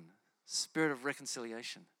phone. Spirit of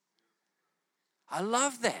reconciliation. I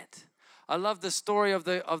love that. I love the story of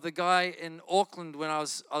the guy in Auckland when I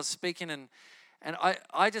was speaking, and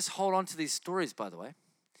I just hold on to these stories, by the way.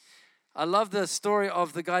 I love the story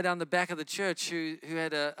of the guy down the back of the church who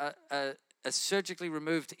had a surgically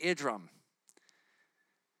removed eardrum.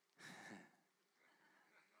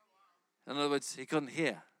 In other words, he couldn't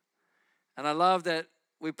hear. And I love that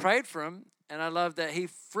we prayed for him, and I love that he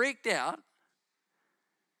freaked out.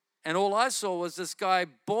 And all I saw was this guy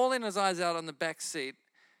bawling his eyes out on the back seat,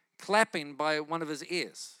 clapping by one of his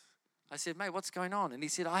ears. I said, mate, what's going on? And he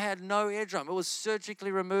said, I had no eardrum. It was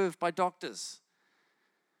surgically removed by doctors.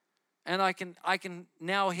 And I can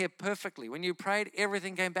now hear perfectly. When you prayed,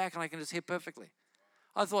 everything came back and I can just hear perfectly.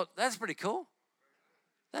 I thought, that's pretty cool.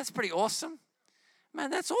 That's pretty awesome. Man,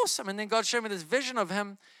 that's awesome. And then God showed me this vision of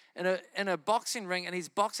him in a boxing ring, and he's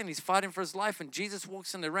boxing, he's fighting for his life, and Jesus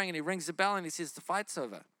walks in the ring and he rings the bell and he says, the fight's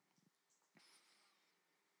over.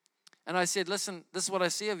 And I said, listen, this is what I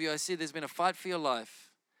see of you. I see there's been a fight for your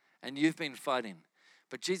life and you've been fighting.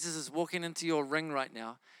 But Jesus is walking into your ring right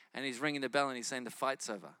now and he's ringing the bell and he's saying the fight's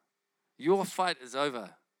over. Your fight is over.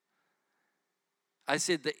 I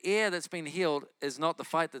said the ear that's been healed is not the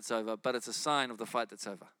fight that's over, but it's a sign of the fight that's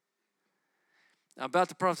over. I'm about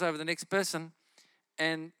to prophesy over the next person,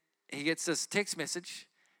 and he gets this text message.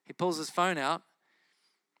 He pulls his phone out,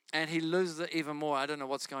 and he loses it even more. I don't know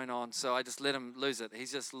what's going on, so I just let him lose it.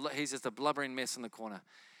 He's just a blubbering mess in the corner.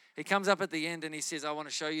 He comes up at the end, and he says, I want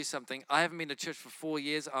to show you something. I haven't been to church for 4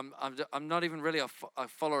 years. I'm not even really a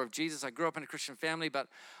follower of Jesus. I grew up in a Christian family, but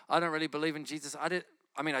I don't really believe in Jesus. I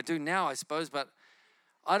do now, I suppose, but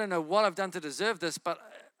I don't know what I've done to deserve this, but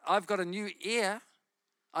I've got a new ear.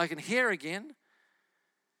 I can hear again.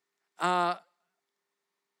 And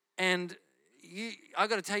I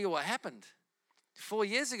got to tell you what happened. 4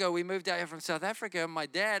 years ago, we moved out here from South Africa. My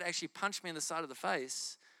dad actually punched me in the side of the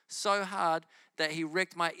face so hard that he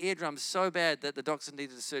wrecked my eardrum so bad that the doctors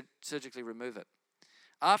needed to surgically remove it.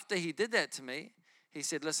 After he did that to me, he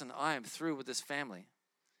said, listen, I am through with this family.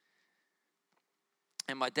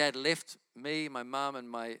 And my dad left me, my mom, and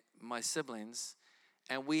my siblings,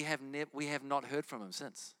 and we have not heard from him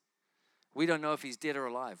since. We don't know if he's dead or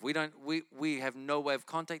alive. We have no way of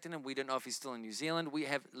contacting him. We don't know if he's still in New Zealand. We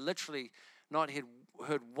have literally not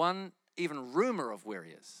heard one even rumor of where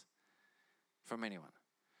he is from anyone.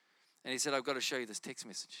 And he said, I've got to show you this text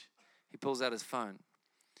message. He pulls out his phone,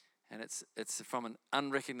 and it's from an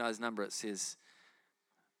unrecognized number. It says,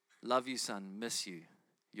 love you, son, miss you,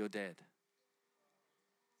 your dad.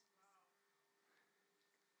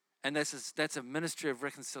 And that's a ministry of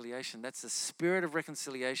reconciliation. That's the spirit of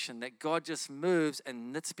reconciliation that God just moves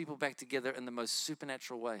and knits people back together in the most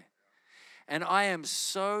supernatural way. And I am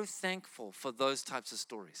so thankful for those types of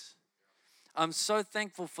stories. I'm so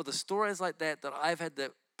thankful for the stories like that I've had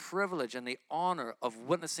the privilege and the honor of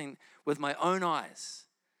witnessing with my own eyes.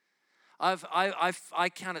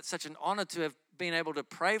 I count it such an honor to have been able to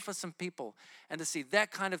pray for some people and to see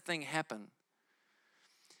that kind of thing happen.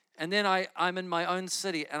 And then I'm in my own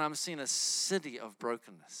city, and I'm seeing a city of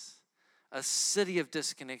brokenness, a city of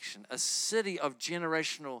disconnection, a city of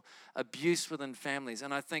generational abuse within families.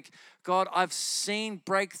 And I think, God, I've seen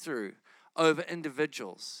breakthrough over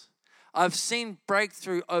individuals. I've seen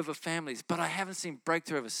breakthrough over families, but I haven't seen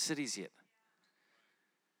breakthrough over cities yet.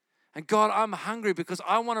 And God, I'm hungry because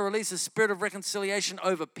I want to release a spirit of reconciliation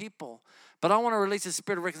over people, but I want to release a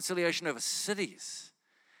spirit of reconciliation over cities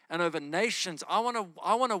and over nations. I want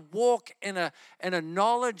to walk in a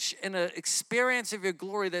knowledge, in an experience of your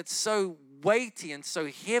glory that's so weighty and so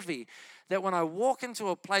heavy that when I walk into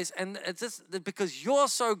a place, and it's just because you're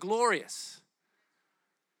so glorious,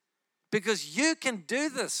 because you can do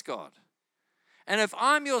this, God. And if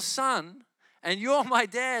I'm your son and you're my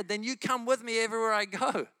dad, then you come with me everywhere I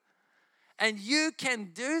go. And you can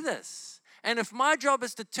do this. And if my job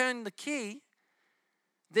is to turn the key,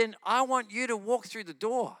 then I want you to walk through the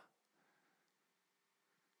door.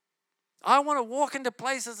 I want to walk into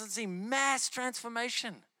places and see mass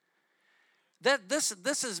transformation.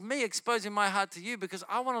 This is me exposing my heart to you because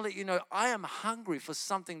I want to let you know I am hungry for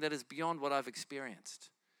something that is beyond what I've experienced.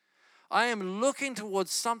 I am looking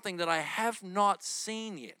towards something that I have not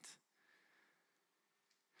seen yet.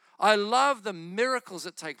 I love the miracles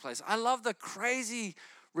that take place. I love the crazy,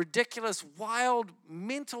 ridiculous, wild,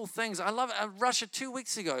 mental things. I love Russia 2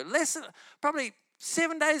 weeks ago. Probably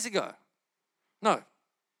 7 days ago. No.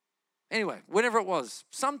 Anyway, whenever it was,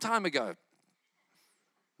 some time ago.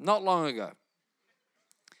 Not long ago.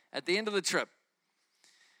 At the end of the trip.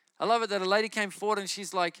 I love it that a lady came forward and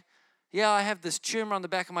she's like, yeah, I have this tumor on the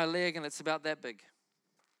back of my leg and it's about that big.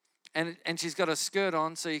 And she's got a skirt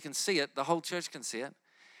on so you can see it. The whole church can see it.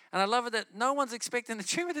 And I love it that no one's expecting the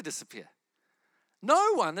tumor to disappear.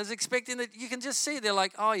 No one is expecting that. You can just see they're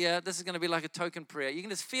like, oh yeah, this is going to be like a token prayer. You can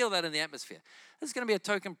just feel that in the atmosphere. This is going to be a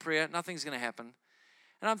token prayer. Nothing's going to happen.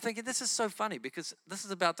 And I'm thinking, this is so funny because this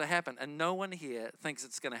is about to happen and no one here thinks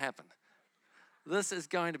it's going to happen. This is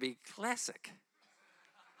going to be classic.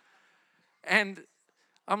 And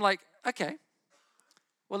I'm like, okay,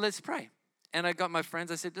 well, let's pray. And I got my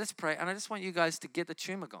friends, I said, let's pray. And I just want you guys to get the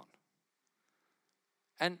tumor gone.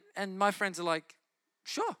 And my friends are like,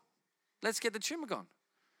 sure, let's get the tumor gone.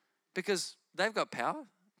 Because they've got power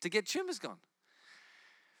to get tumors gone.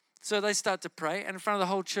 So they start to pray, and in front of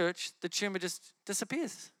the whole church, the tumor just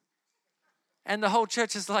disappears. And the whole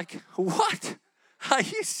church is like, what? Are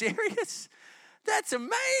you serious? That's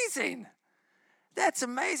amazing. That's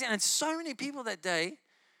amazing. And so many people that day,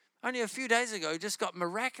 only a few days ago, just got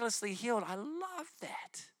miraculously healed. I love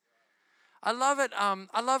that. I love it.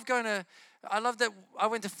 I love that I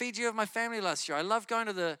went to Fiji with my family last year. I love going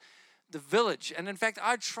to the village. And in fact,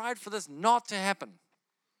 I tried for this not to happen.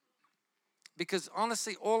 Because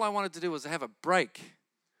honestly, all I wanted to do was have a break.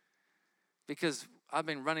 Because I've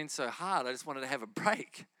been running so hard, I just wanted to have a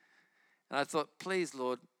break. And I thought, please,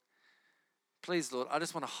 Lord, I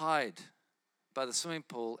just want to hide by the swimming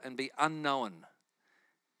pool and be unknown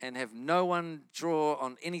and have no one draw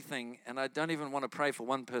on anything, and I don't even want to pray for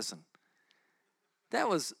one person.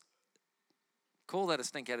 Call that a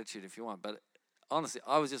stink attitude if you want, but honestly,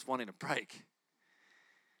 I was just wanting a break.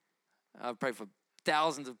 I've prayed for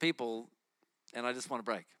thousands of people, and I just want a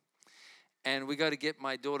break. And we go to get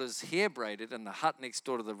my daughter's hair braided in the hut next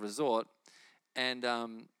door to the resort, and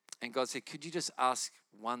God said, could you just ask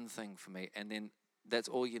one thing for me, and then that's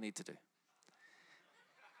all you need to do.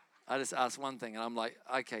 I just asked one thing, and I'm like,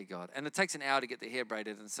 okay, God. And it takes an hour to get the hair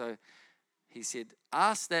braided, and so he said,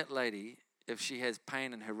 ask that lady if she has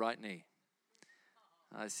pain in her right knee.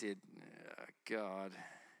 I said, oh, God,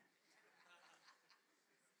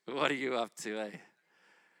 what are you up to, eh?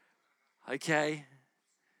 Okay.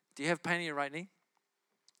 Do you have pain in your right knee?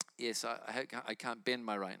 Yes, I can't bend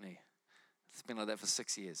my right knee. It's been like that for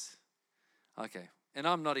 6 years. Okay. And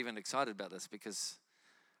I'm not even excited about this because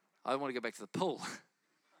I want to go back to the pool.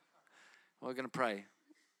 We're going to pray.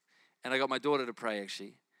 And I got my daughter to pray,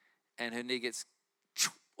 actually. And her knee gets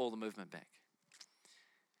all the movement back.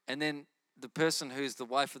 And then the person who's the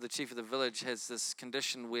wife of the chief of the village has this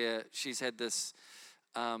condition where she's had this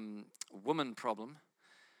woman problem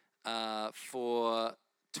for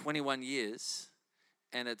 21 years.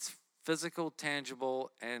 And it's physical, tangible,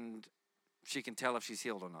 and she can tell if she's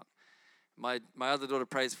healed or not. My other daughter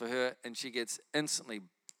prays for her, and she gets instantly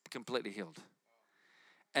completely healed.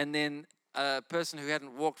 And then a person who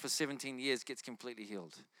hadn't walked for 17 years gets completely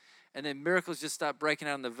healed. And then miracles just start breaking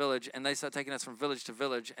out in the village, and they start taking us from village to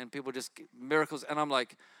village, and people just get miracles. And I'm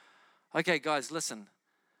like, okay, guys, listen.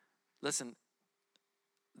 This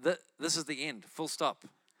is the end, full stop.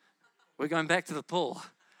 We're going back to the pool.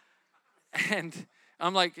 And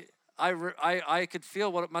I'm like, I could feel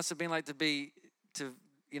what it must have been like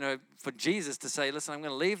for Jesus to say, listen, I'm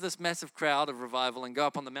going to leave this massive crowd of revival and go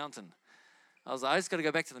up on the mountain. I was like, I just got to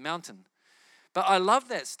go back to the mountain. But I love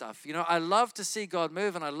that stuff. I love to see God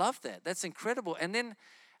move, and I love that. That's incredible. And then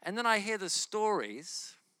I hear the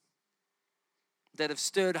stories that have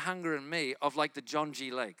stirred hunger in me of like the John G.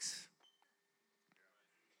 Lakes.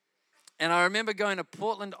 And I remember going to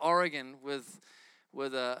Portland, Oregon with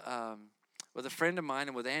a friend of mine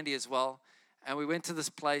and with Andy as well. And we went to this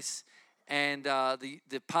place, and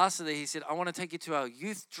the pastor there, he said, I want to take you to our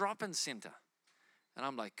youth drop-in center. And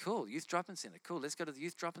I'm like, cool, youth drop-in center. Cool, let's go to the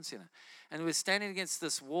youth drop-in center. And we're standing against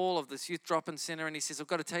this wall of this youth drop-in center, and he says, I've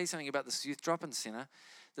got to tell you something about this youth drop-in center.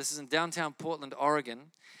 This is in downtown Portland,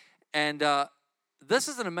 Oregon. And this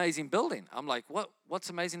is an amazing building. I'm like, what's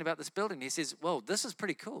amazing about this building? He says, well, this is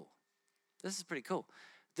pretty cool. This is pretty cool.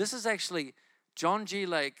 This is actually John G.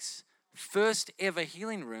 Lake's first ever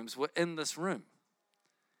healing rooms were in this room.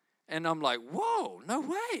 And I'm like, whoa, no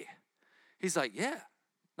way. He's like, yeah,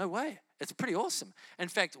 no way. It's pretty awesome. In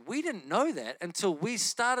fact, we didn't know that until we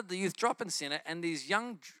started the youth drop-in center, and these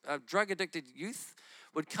young drug-addicted youth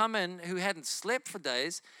would come in who hadn't slept for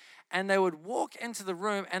days, and they would walk into the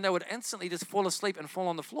room, and they would instantly just fall asleep and fall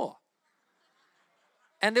on the floor.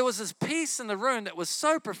 And there was this peace in the room that was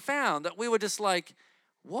so profound that we were just like,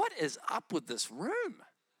 what is up with this room?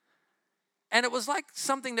 And it was like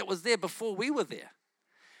something that was there before we were there.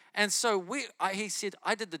 And so he said,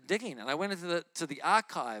 I did the digging, and I went into the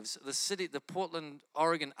archives, the Portland,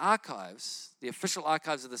 Oregon archives, the official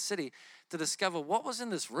archives of the city, to discover what was in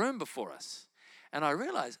this room before us. And I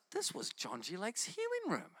realized this was John G. Lake's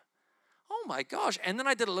healing room. Oh my gosh. And then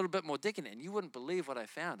I did a little bit more digging, and you wouldn't believe what I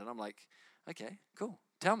found. And I'm like, okay, cool.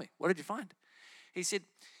 Tell me, what did you find? He said,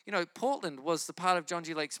 Portland was the part of John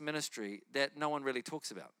G. Lake's ministry that no one really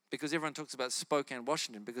talks about, because everyone talks about Spokane,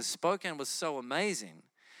 Washington, because Spokane was so amazing.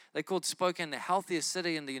 They called Spokane the healthiest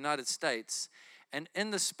city in the United States. And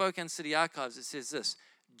in the Spokane City Archives, it says this,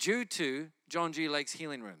 due to John G. Lake's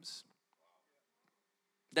healing rooms.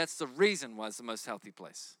 That's the reason why it's the most healthy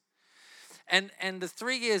place. And the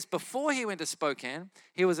 3 years before he went to Spokane,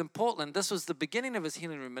 he was in Portland. This was the beginning of his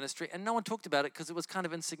healing room ministry, and no one talked about it because it was kind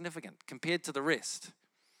of insignificant compared to the rest.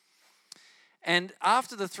 And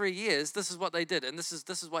after the 3 years, this is what they did, and this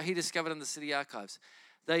is what he discovered in the city archives.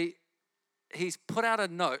 He's put out a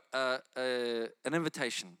note, an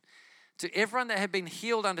invitation to everyone that had been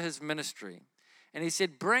healed under his ministry. And he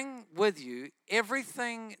said, bring with you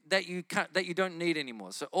everything that you don't need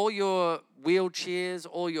anymore. So all your wheelchairs,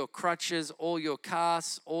 all your crutches, all your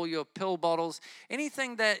casts, all your pill bottles,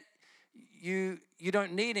 anything that you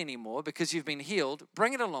don't need anymore because you've been healed,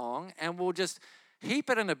 bring it along and we'll just heap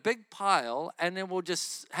it in a big pile, and then we'll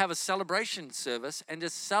just have a celebration service and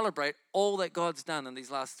just celebrate all that God's done in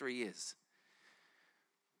these last 3 years.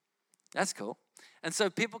 That's cool. And so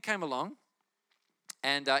people came along,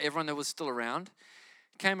 and everyone that was still around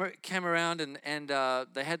came around, and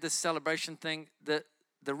they had this celebration thing. The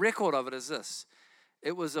record of it is this.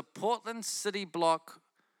 It was a Portland city block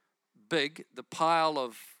big. The pile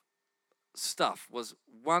of stuff was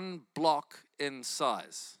 1 block in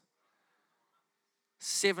size,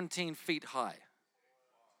 17 feet high.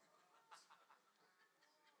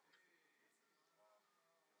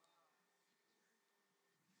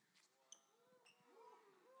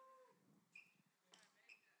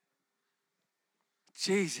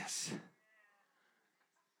 Jesus.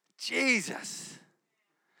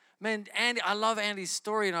 Man, Andy, I love Andy's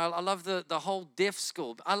story, and I love the whole deaf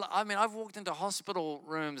school. I mean, I've walked into hospital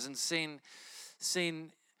rooms and seen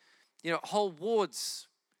whole wards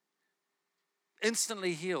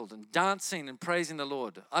instantly healed and dancing and praising the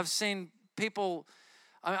Lord. I've seen people.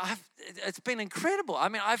 It's been incredible. I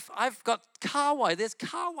mean, I've got Kauai. There's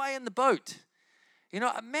Kauai in the boat.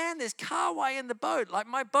 Man, there's Kauai in the boat. Like,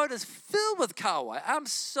 my boat is filled with Kauai. I'm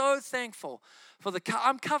so thankful for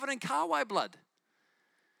I'm covered in Kauai blood.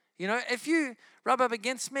 If you rub up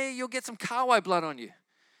against me, you'll get some Kauai blood on you.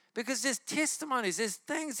 Because there's testimonies, there's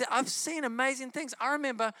things that I've seen, amazing things. I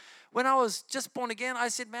remember when I was just born again, I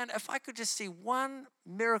said, man, if I could just see one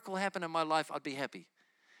miracle happen in my life, I'd be happy.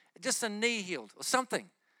 Just a knee healed or something.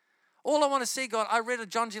 All I want to see, God, I read a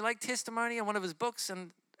John G. Lake testimony in one of his books,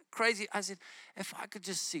 and crazy. I said, if I could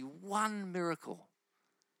just see one miracle,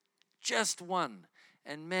 just one.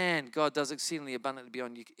 And man, God does exceedingly abundantly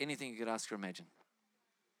beyond anything you could ask or imagine.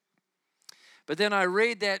 But then I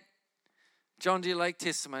read that John G. Lake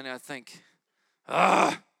testimony, I think,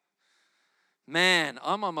 man,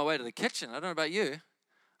 I'm on my way to the kitchen. I don't know about you.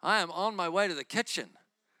 I am on my way to the kitchen.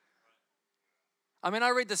 I mean, I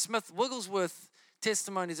read the Smith Wigglesworth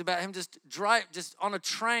testimonies about him just on a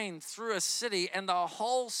train through a city, and the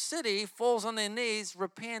whole city falls on their knees,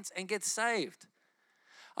 repents, and gets saved.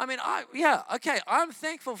 I mean, I'm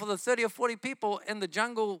thankful for the 30 or 40 people in the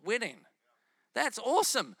jungle wedding. That's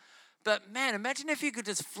awesome. But man, imagine if you could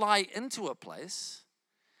just fly into a place,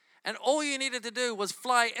 and all you needed to do was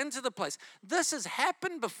fly into the place. This has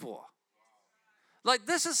happened before. Like,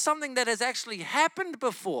 this is something that has actually happened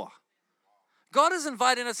before. God is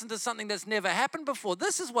inviting us into something that's never happened before.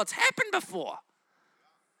 This is what's happened before.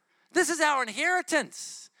 This is our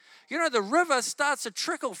inheritance. The river starts to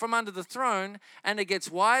trickle from under the throne, and it gets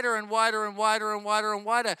wider and wider and wider and wider and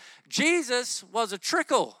wider. Jesus was a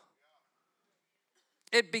trickle.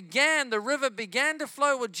 The river began to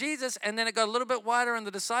flow with Jesus, and then it got a little bit wider in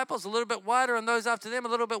the disciples, a little bit wider in those after them, a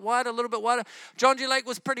little bit wider, a little bit wider. John G. Lake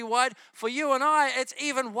was pretty wide. For you and I, it's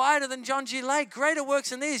even wider than John G. Lake. Greater works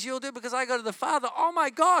than these you'll do because I go to the Father. Oh my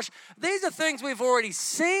gosh, these are things we've already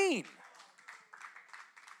seen.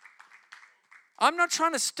 I'm not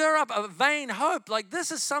trying to stir up a vain hope. Like,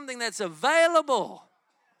 this is something that's available.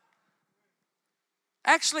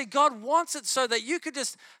 Actually, God wants it so that you could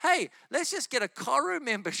let's just get a Koru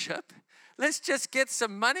membership. Let's just get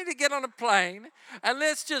some money to get on a plane, and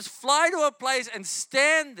let's just fly to a place and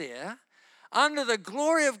stand there under the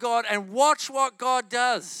glory of God and watch what God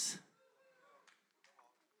does.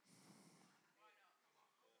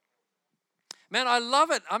 Man, I love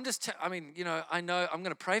it. I know I'm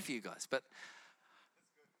going to pray for you guys, but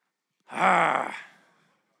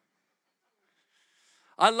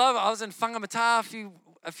I love it. I was in Whangamata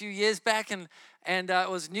a few years back, and it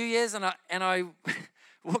was New Year's, and I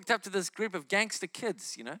walked up to this group of gangster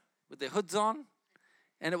kids, with their hoods on,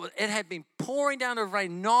 and it had been pouring down with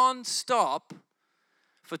rain non-stop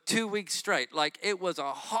for 2 weeks straight. Like, it was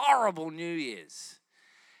a horrible New Year's,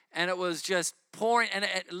 and it was just pouring, and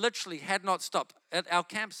it literally had not stopped. At our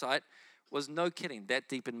campsite was, no kidding, that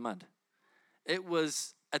deep in mud. It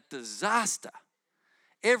was a disaster.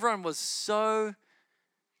 Everyone was so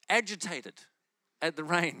agitated at the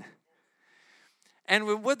rain. And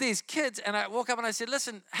we're with these kids, and I walk up and I said,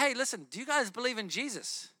 listen, do you guys believe in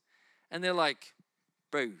Jesus? And they're like,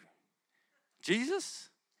 bro, Jesus?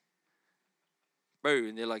 Bro,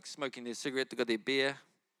 and they're like smoking their cigarette, they got their beer.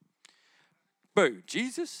 Bro,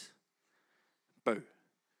 Jesus? Bro.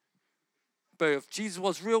 Bro, if Jesus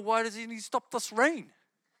was real, why doesn't he stop this rain?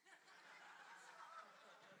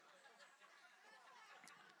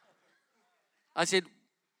 I said,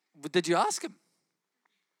 well, did you ask him?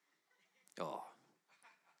 Oh,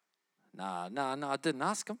 nah, I didn't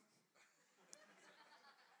ask him.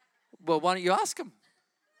 Well, why don't you ask him?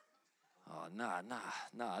 Oh, nah,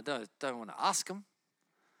 I don't want to ask him.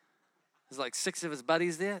 There's like 6 of his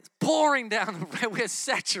buddies there. It's pouring down the rain. We're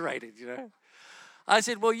saturated, you know. I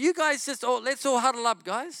said, well, you guys let's all huddle up,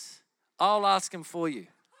 guys. I'll ask him for you.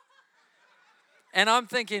 And I'm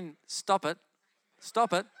thinking, stop it.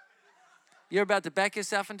 You're about to back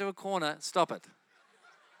yourself into a corner. Stop it.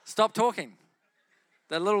 Stop talking.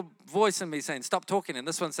 That little voice in me saying, stop talking. And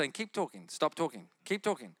this one's saying, keep talking. Stop talking. Keep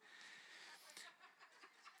talking.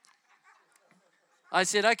 I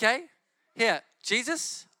said, okay, here,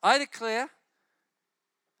 Jesus, I declare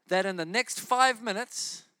that in the next 5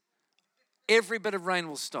 minutes, every bit of rain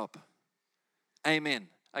will stop. Amen.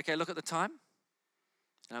 Okay, look at the time.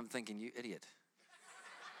 And I'm thinking, you idiot.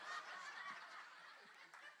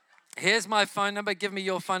 Here's my phone number. Give me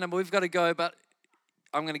your phone number. We've got to go, but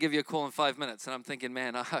I'm going to give you a call in 5 minutes. And I'm thinking,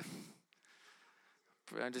 man, I'm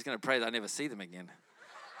just going to pray that I never see them again.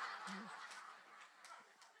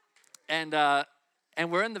 And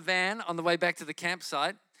we're in the van on the way back to the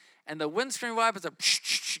campsite, and the windscreen wipers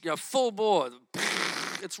are full bore.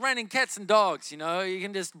 It's raining cats and dogs, you know. You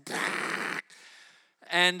can just...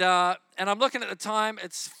 And I'm looking at the time.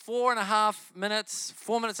 It's 4.5 minutes,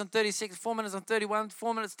 4 minutes and 30 seconds, 4 minutes and 31,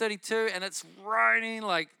 4 minutes 32, and it's raining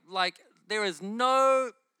like there is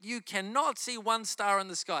you cannot see one star in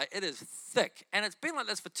the sky. It is thick, and it's been like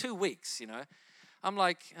this for 2 weeks, you know. I'm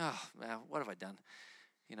like, oh, man, what have I done?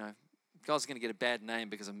 You know, God's going to get a bad name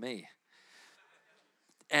because of me.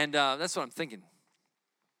 And that's what I'm thinking.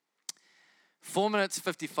 4 minutes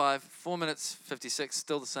 55, 4 minutes 56,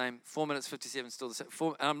 still the same. 4 minutes 57, still the same.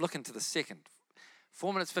 And I'm looking to the second.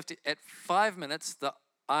 4 minutes 50. At 5 minutes,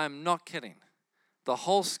 I'm not kidding. The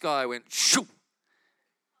whole sky went shoo,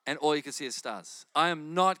 and all you could see is stars. I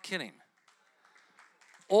am not kidding.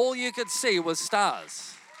 All you could see was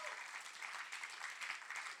stars.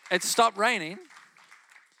 It stopped raining,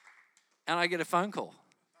 and I get a phone call.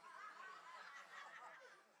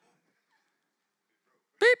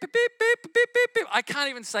 Beep, beep, beep, beep, beep, beep, beep. I can't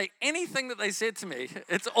even say anything that they said to me.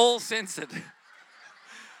 It's all censored.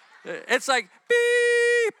 It's like,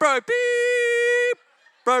 beep, bro, beep,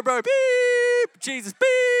 bro, beep, Jesus,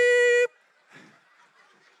 beep.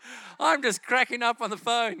 I'm just cracking up on the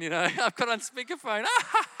phone, you know. I've got on speakerphone.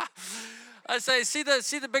 I say, see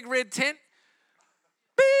the big red tent?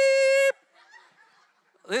 Beep.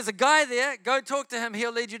 There's a guy there. Go talk to him.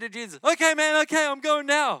 He'll lead you to Jesus. Okay, man, okay, I'm going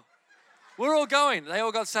now. We're all going. They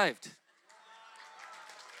all got saved.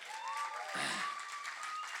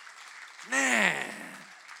 Man,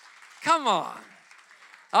 come on.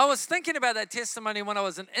 I was thinking about that testimony when I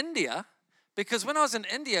was in India, because when I was in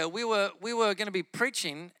India, we were going to be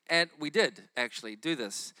preaching we did actually do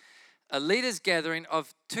this, a leaders gathering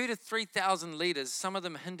of 2,000 to 3,000 leaders, some of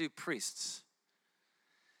them Hindu priests,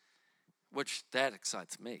 which that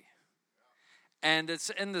excites me. And it's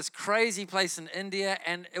in this crazy place in India,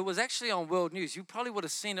 and it was actually on world news. You probably would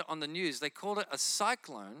have seen it on the news. They called it a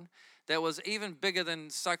cyclone that was even bigger than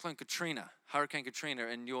Hurricane Katrina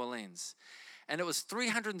in New Orleans. And it was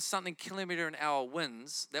 300 and something kilometer-an-hour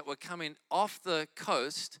winds that were coming off the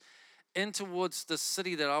coast in towards the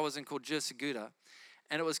city that I was in called Jharsuguda.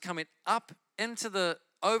 And it was coming up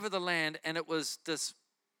over the land, and it was it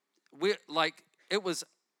was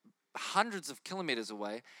hundreds of kilometers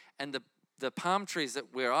away, and the palm trees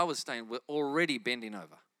where I was staying were already bending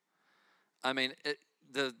over. I mean,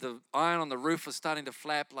 the iron on the roof was starting to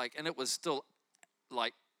flap, and it was still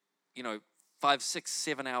 5, 6,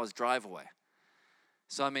 7 hours drive away.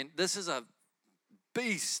 So, I mean, this is a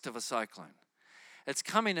beast of a cyclone. It's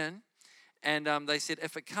coming in, and they said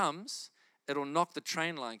if it comes, it'll knock the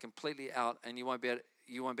train line completely out, and you won't be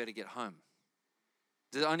able to get home.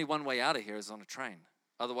 There's only one way out of here is on a train.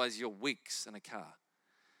 Otherwise, you're weeks in a car.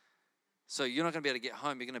 So you're not going to be able to get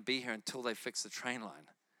home. You're going to be here until they fix the train line.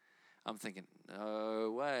 I'm thinking, no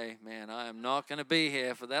way, man. I am not going to be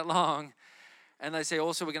here for that long. And they say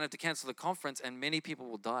also we're going to have to cancel the conference, and many people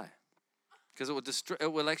will die because it will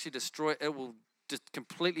just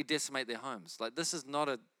completely decimate their homes. This is not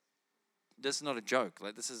a joke.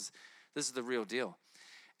 This is the real deal.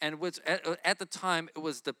 And at the time, it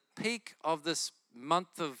was the peak of this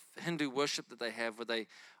month of Hindu worship that they have, where they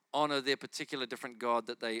honor their particular different god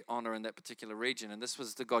that they honor in that particular region. And this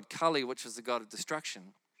was the god Kali, which was the god of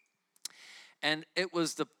destruction. And it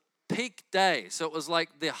was the peak day. So it was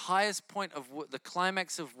like the highest point of the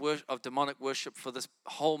climax of demonic worship for this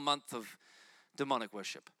whole month of demonic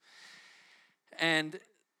worship. And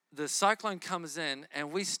the cyclone comes in,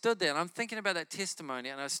 and we stood there, and I'm thinking about that testimony,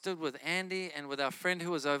 and I stood with Andy and with our friend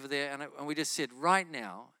who was over there, and we just said, right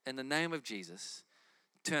now, in the name of Jesus,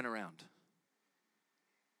 turn around.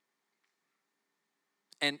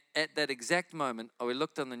 And at that exact moment, we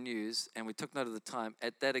looked on the news, and we took note of the time.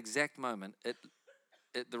 At that exact moment,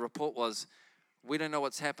 the report was, we don't know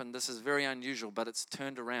what's happened. This is very unusual, but it's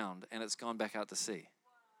turned around, and it's gone back out to sea.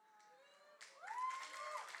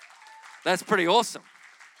 That's pretty awesome.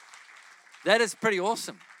 That is pretty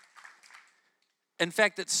awesome. In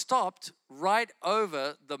fact, it stopped right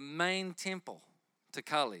over the main temple to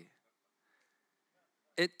Kali.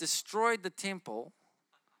 It destroyed the temple.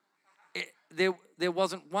 There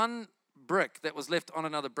wasn't one brick that was left on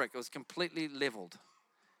another brick. It was completely leveled.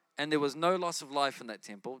 And there was no loss of life in that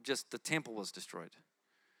temple, just the temple was destroyed.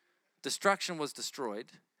 Destruction was destroyed,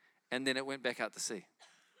 and then it went back out to sea.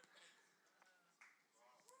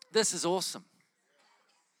 This is awesome.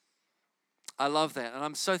 I love that, and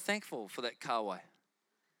I'm so thankful for that Kauai.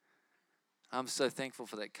 I'm so thankful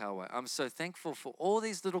for that Kauai. I'm so thankful for all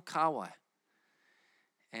these little Kauai.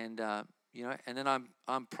 And and then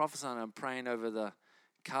I'm prophesying, I'm praying over the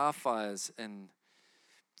car fires in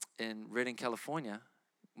Redding, California.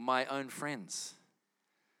 My own friends,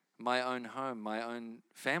 my own home, my own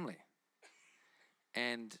family,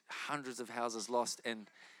 and hundreds of houses lost, and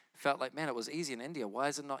felt like, man, it was easy in India. Why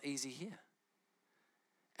is it not easy here?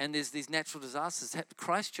 And there's these natural disasters.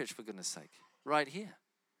 Christchurch, for goodness sake, right here.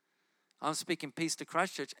 I'm speaking peace to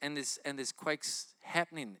Christchurch, and there's quakes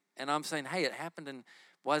happening, and I'm saying, hey, it happened, and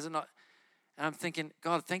why is it not? And I'm thinking,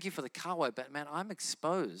 God, thank you for the Kauai, but man, I'm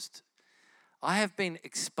exposed. I have been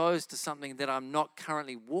exposed to something that I'm not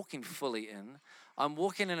currently walking fully in. I'm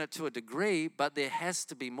walking in it to a degree, but there has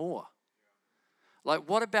to be more. Like,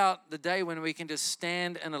 what about the day when we can just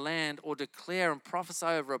stand in a land or declare and prophesy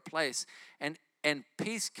over a place, and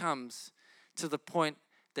peace comes to the point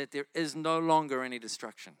that there is no longer any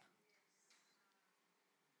destruction?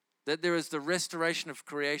 That there is the restoration of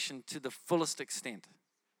creation to the fullest extent.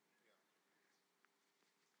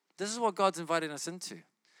 This is what God's inviting us into.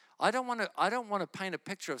 I don't want to paint a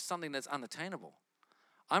picture of something that's unattainable.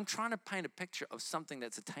 I'm trying to paint a picture of something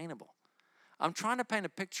that's attainable. I'm trying to paint a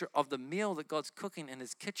picture of the meal that God's cooking in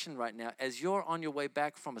his kitchen right now as you're on your way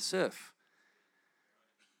back from a surf.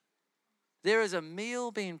 There is a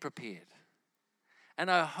meal being prepared,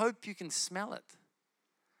 and I hope you can smell it.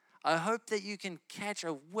 I hope that you can catch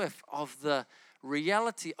a whiff of the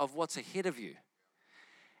reality of what's ahead of you.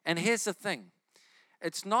 And here's the thing.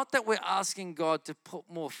 It's not that we're asking God to put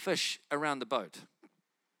more fish around the boat.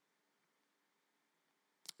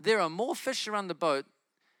 There are more fish around the boat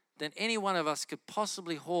than any one of us could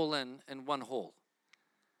possibly haul in one haul.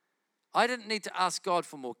 I didn't need to ask God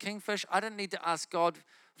for more kingfish. I didn't need to ask God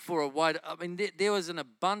for there was an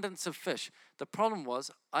abundance of fish. The problem was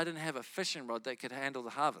I didn't have a fishing rod that could handle the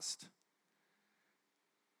harvest.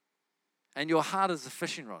 And your heart is a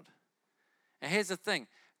fishing rod. And here's the thing.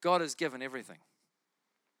 God has given everything.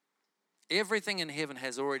 Everything in heaven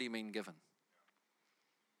has already been given.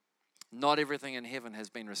 Not everything in heaven has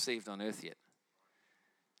been received on earth yet.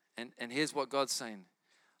 And here's what God's saying.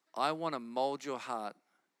 I want to mold your heart.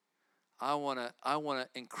 I want to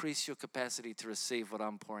increase your capacity to receive what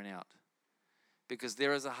I'm pouring out. Because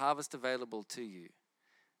there is a harvest available to you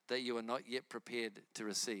that you are not yet prepared to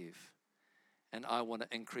receive. And I want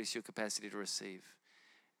to increase your capacity to receive.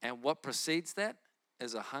 And what precedes that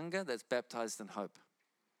is a hunger that's baptized in hope.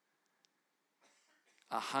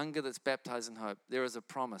 A hunger that's baptized in hope. There is a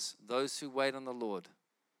promise. Those who wait on the Lord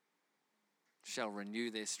shall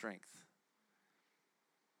renew their strength.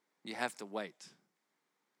 You have to wait.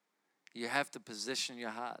 You have to position your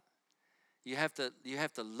heart. You have to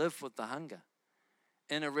live with the hunger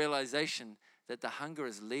in a realization that the hunger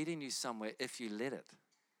is leading you somewhere if you let it.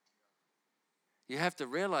 You have to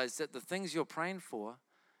realize that the things you're praying for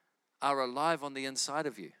are alive on the inside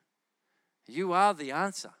of you. You are the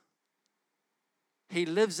answer. He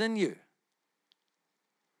lives in you.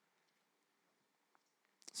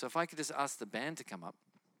 So if I could just ask the band to come up,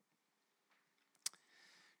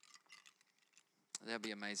 that'd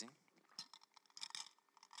be amazing.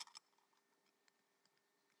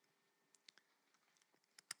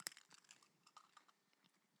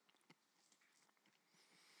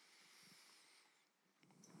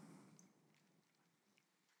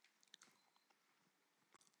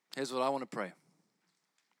 Here's what I want to pray.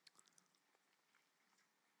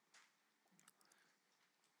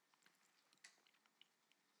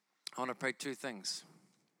 I want to pray two things.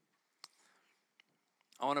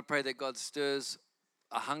 I want to pray that God stirs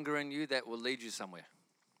a hunger in you that will lead you somewhere.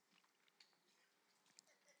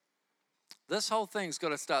 This whole thing's got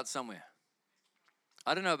to start somewhere.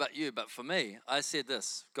 I don't know about you, but for me, I said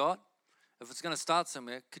this: God, if it's going to start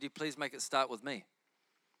somewhere, could you please make it start with me?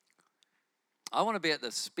 I want to be at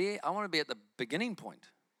the beginning point.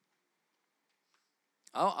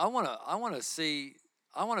 I want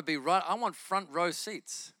to be right. I want front row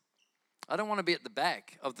seats. I don't want to be at the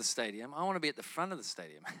back of the stadium. I want to be at the front of the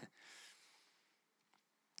stadium.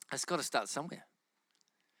 It's got to start somewhere.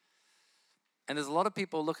 And there's a lot of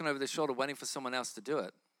people looking over their shoulder waiting for someone else to do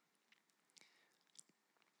it.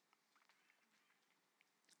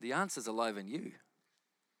 The answer's alive in you.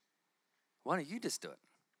 Why don't you just do it?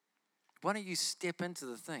 Why don't you step into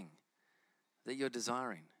the thing that you're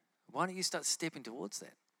desiring? Why don't you start stepping towards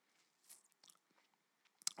that?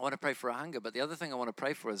 I want to pray for a hunger, but the other thing I want to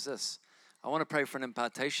pray for is this. I want to pray for an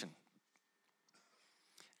impartation.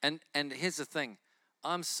 And here's the thing.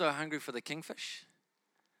 I'm so hungry for the kingfish.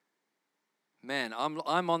 Man,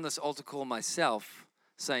 I'm on this altar call myself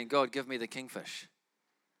saying, God, give me the kingfish.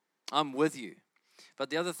 I'm with you. But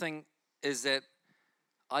the other thing is that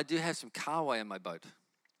I do have some kahawai in my boat.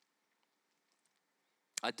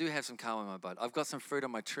 I do have some kahawai in my boat. I've got some fruit on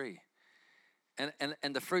my tree.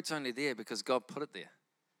 And the fruit's only there because God put it there.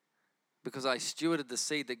 Because I stewarded the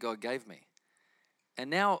seed that God gave me. And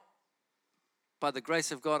now, by the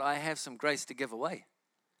grace of God, I have some grace to give away.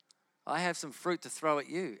 I have some fruit to throw at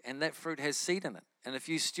you, and that fruit has seed in it. And if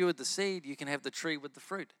you steward the seed, you can have the tree with the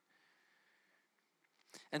fruit.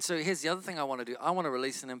 And so here's the other thing I want to do. I want to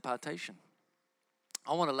release an impartation.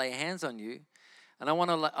 I want to lay hands on you, and I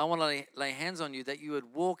want to lay hands on you that you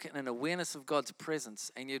would walk in an awareness of God's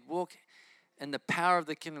presence, and you'd walk in the power of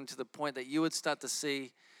the kingdom to the point that you would start to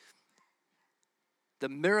see the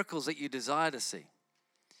miracles that you desire to see.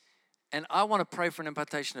 And I want to pray for an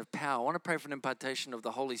impartation of power. I want to pray for an impartation of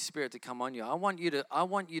the Holy Spirit to come on you. I want you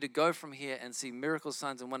to go from here and see miracles,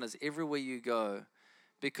 signs, and wonders everywhere you go,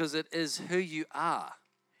 because it is who you are.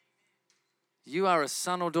 You are a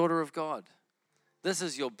son or daughter of God. This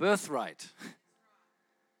is your birthright.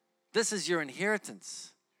 This is your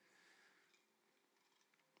inheritance.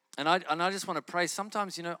 And I just want to pray.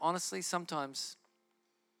 Sometimes, honestly, sometimes,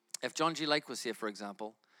 if John G. Lake was here, for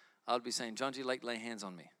example, I would be saying, John G. Lake, lay hands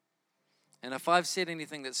on me. And if I've said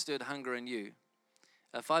anything that stirred hunger in you,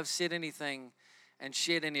 if I've said anything and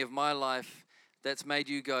shared any of my life that's made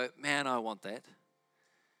you go, man, I want that,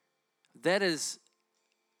 that is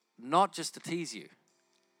not just to tease you.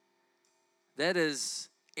 That is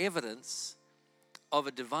evidence of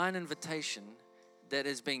a divine invitation that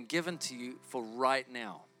has been given to you for right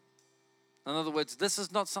now. In other words, this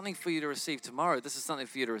is not something for you to receive tomorrow. This is something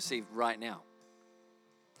for you to receive right now.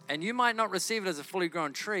 And you might not receive it as a fully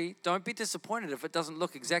grown tree. Don't be disappointed if it doesn't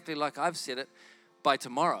look exactly like I've said it by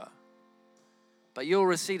tomorrow. But you'll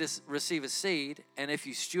receive a seed, and if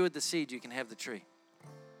you steward the seed, you can have the tree.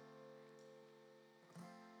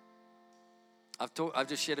 I've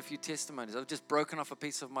just shared a few testimonies. I've just broken off a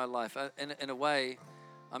piece of my life. In a way,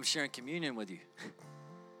 I'm sharing communion with you.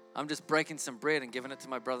 I'm just breaking some bread and giving it to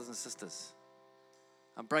my brothers and sisters.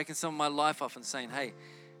 I'm breaking some of my life off and saying, hey,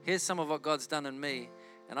 here's some of what God's done in me,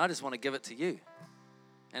 and I just want to give it to you.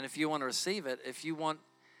 And if you want to receive it, if you want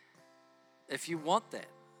that,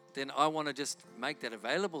 then I want to just make that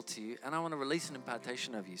available to you, and I want to release an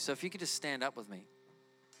impartation of you. So if you could just stand up with me.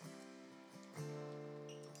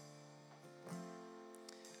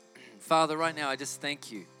 Father, right now, I just thank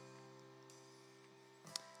you.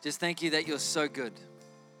 Just thank you that you're so good.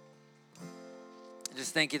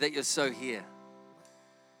 Just thank you that you're so here.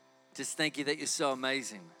 Just thank you that you're so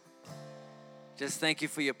amazing. Just thank you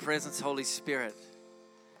for your presence, Holy Spirit.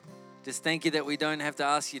 Just thank you that we don't have to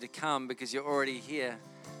ask you to come because you're already here,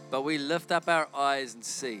 but we lift up our eyes and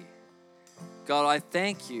see. God, I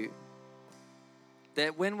thank you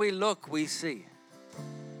that when we look, we see,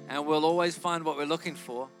 and we'll always find what we're looking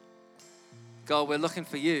for. God, we're looking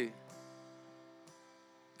for you.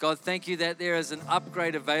 God, thank you that there is an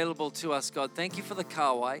upgrade available to us, God. Thank you for the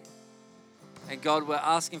kahawai. And God, we're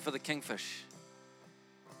asking for the kingfish.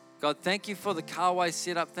 God, thank you for the kahawai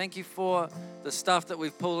setup. Thank you for the stuff that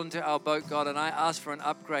we've pulled into our boat, God. And I ask for an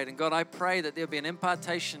upgrade. And God, I pray that there'll be an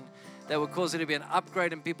impartation that will cause there to be an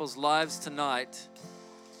upgrade in people's lives tonight.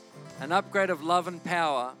 An upgrade of love and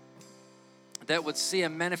power that would see a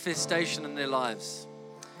manifestation in their lives.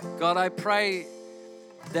 God, I pray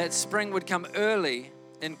that spring would come early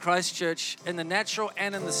in Christchurch, in the natural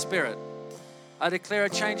and in the spirit. I declare a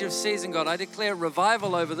change of season, God. I declare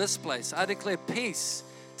revival over this place. I declare peace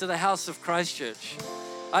to the house of Christchurch.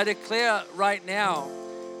 I declare right now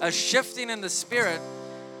a shifting in the Spirit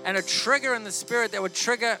and a trigger in the Spirit that would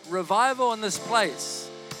trigger revival in this place,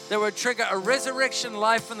 that would trigger a resurrection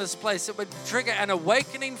life in this place, that would trigger an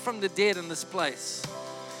awakening from the dead in this place.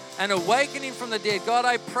 An awakening from the dead. God,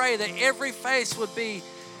 I pray that every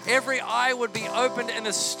eye would be opened in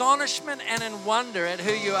astonishment and in wonder at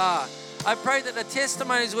who you are. I pray that the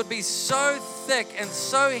testimonies would be so thick and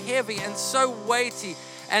so heavy and so weighty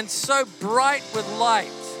and so bright with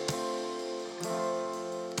light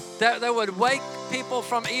that they would wake people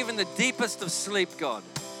from even the deepest of sleep, God.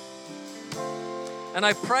 And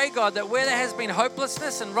I pray, God, that where there has been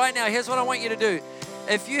hopelessness, and right now, here's what I want you to do.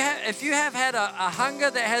 If you have had a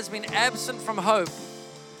hunger that has been absent from hope,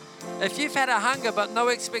 if you've had a hunger but no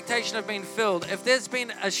expectation of being filled, if there's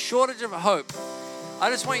been a shortage of hope,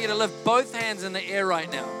 I just want you to lift both hands in the air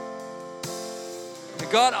right now.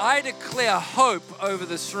 God, I declare hope over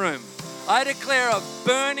this room. I declare a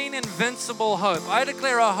burning, invincible hope. I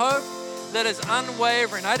declare a hope that is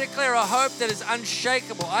unwavering. I declare a hope that is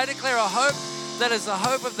unshakable. I declare a hope that is the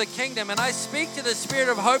hope of the kingdom. And I speak to the spirit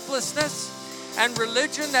of hopelessness and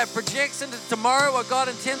religion that projects into tomorrow what God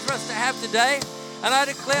intends for us to have today. And I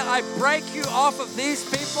declare, I break you off of these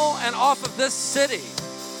people and off of this city.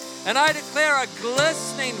 And I declare a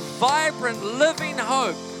glistening, vibrant, living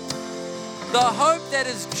hope. The hope that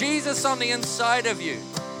is Jesus on the inside of you.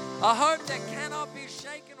 A hope that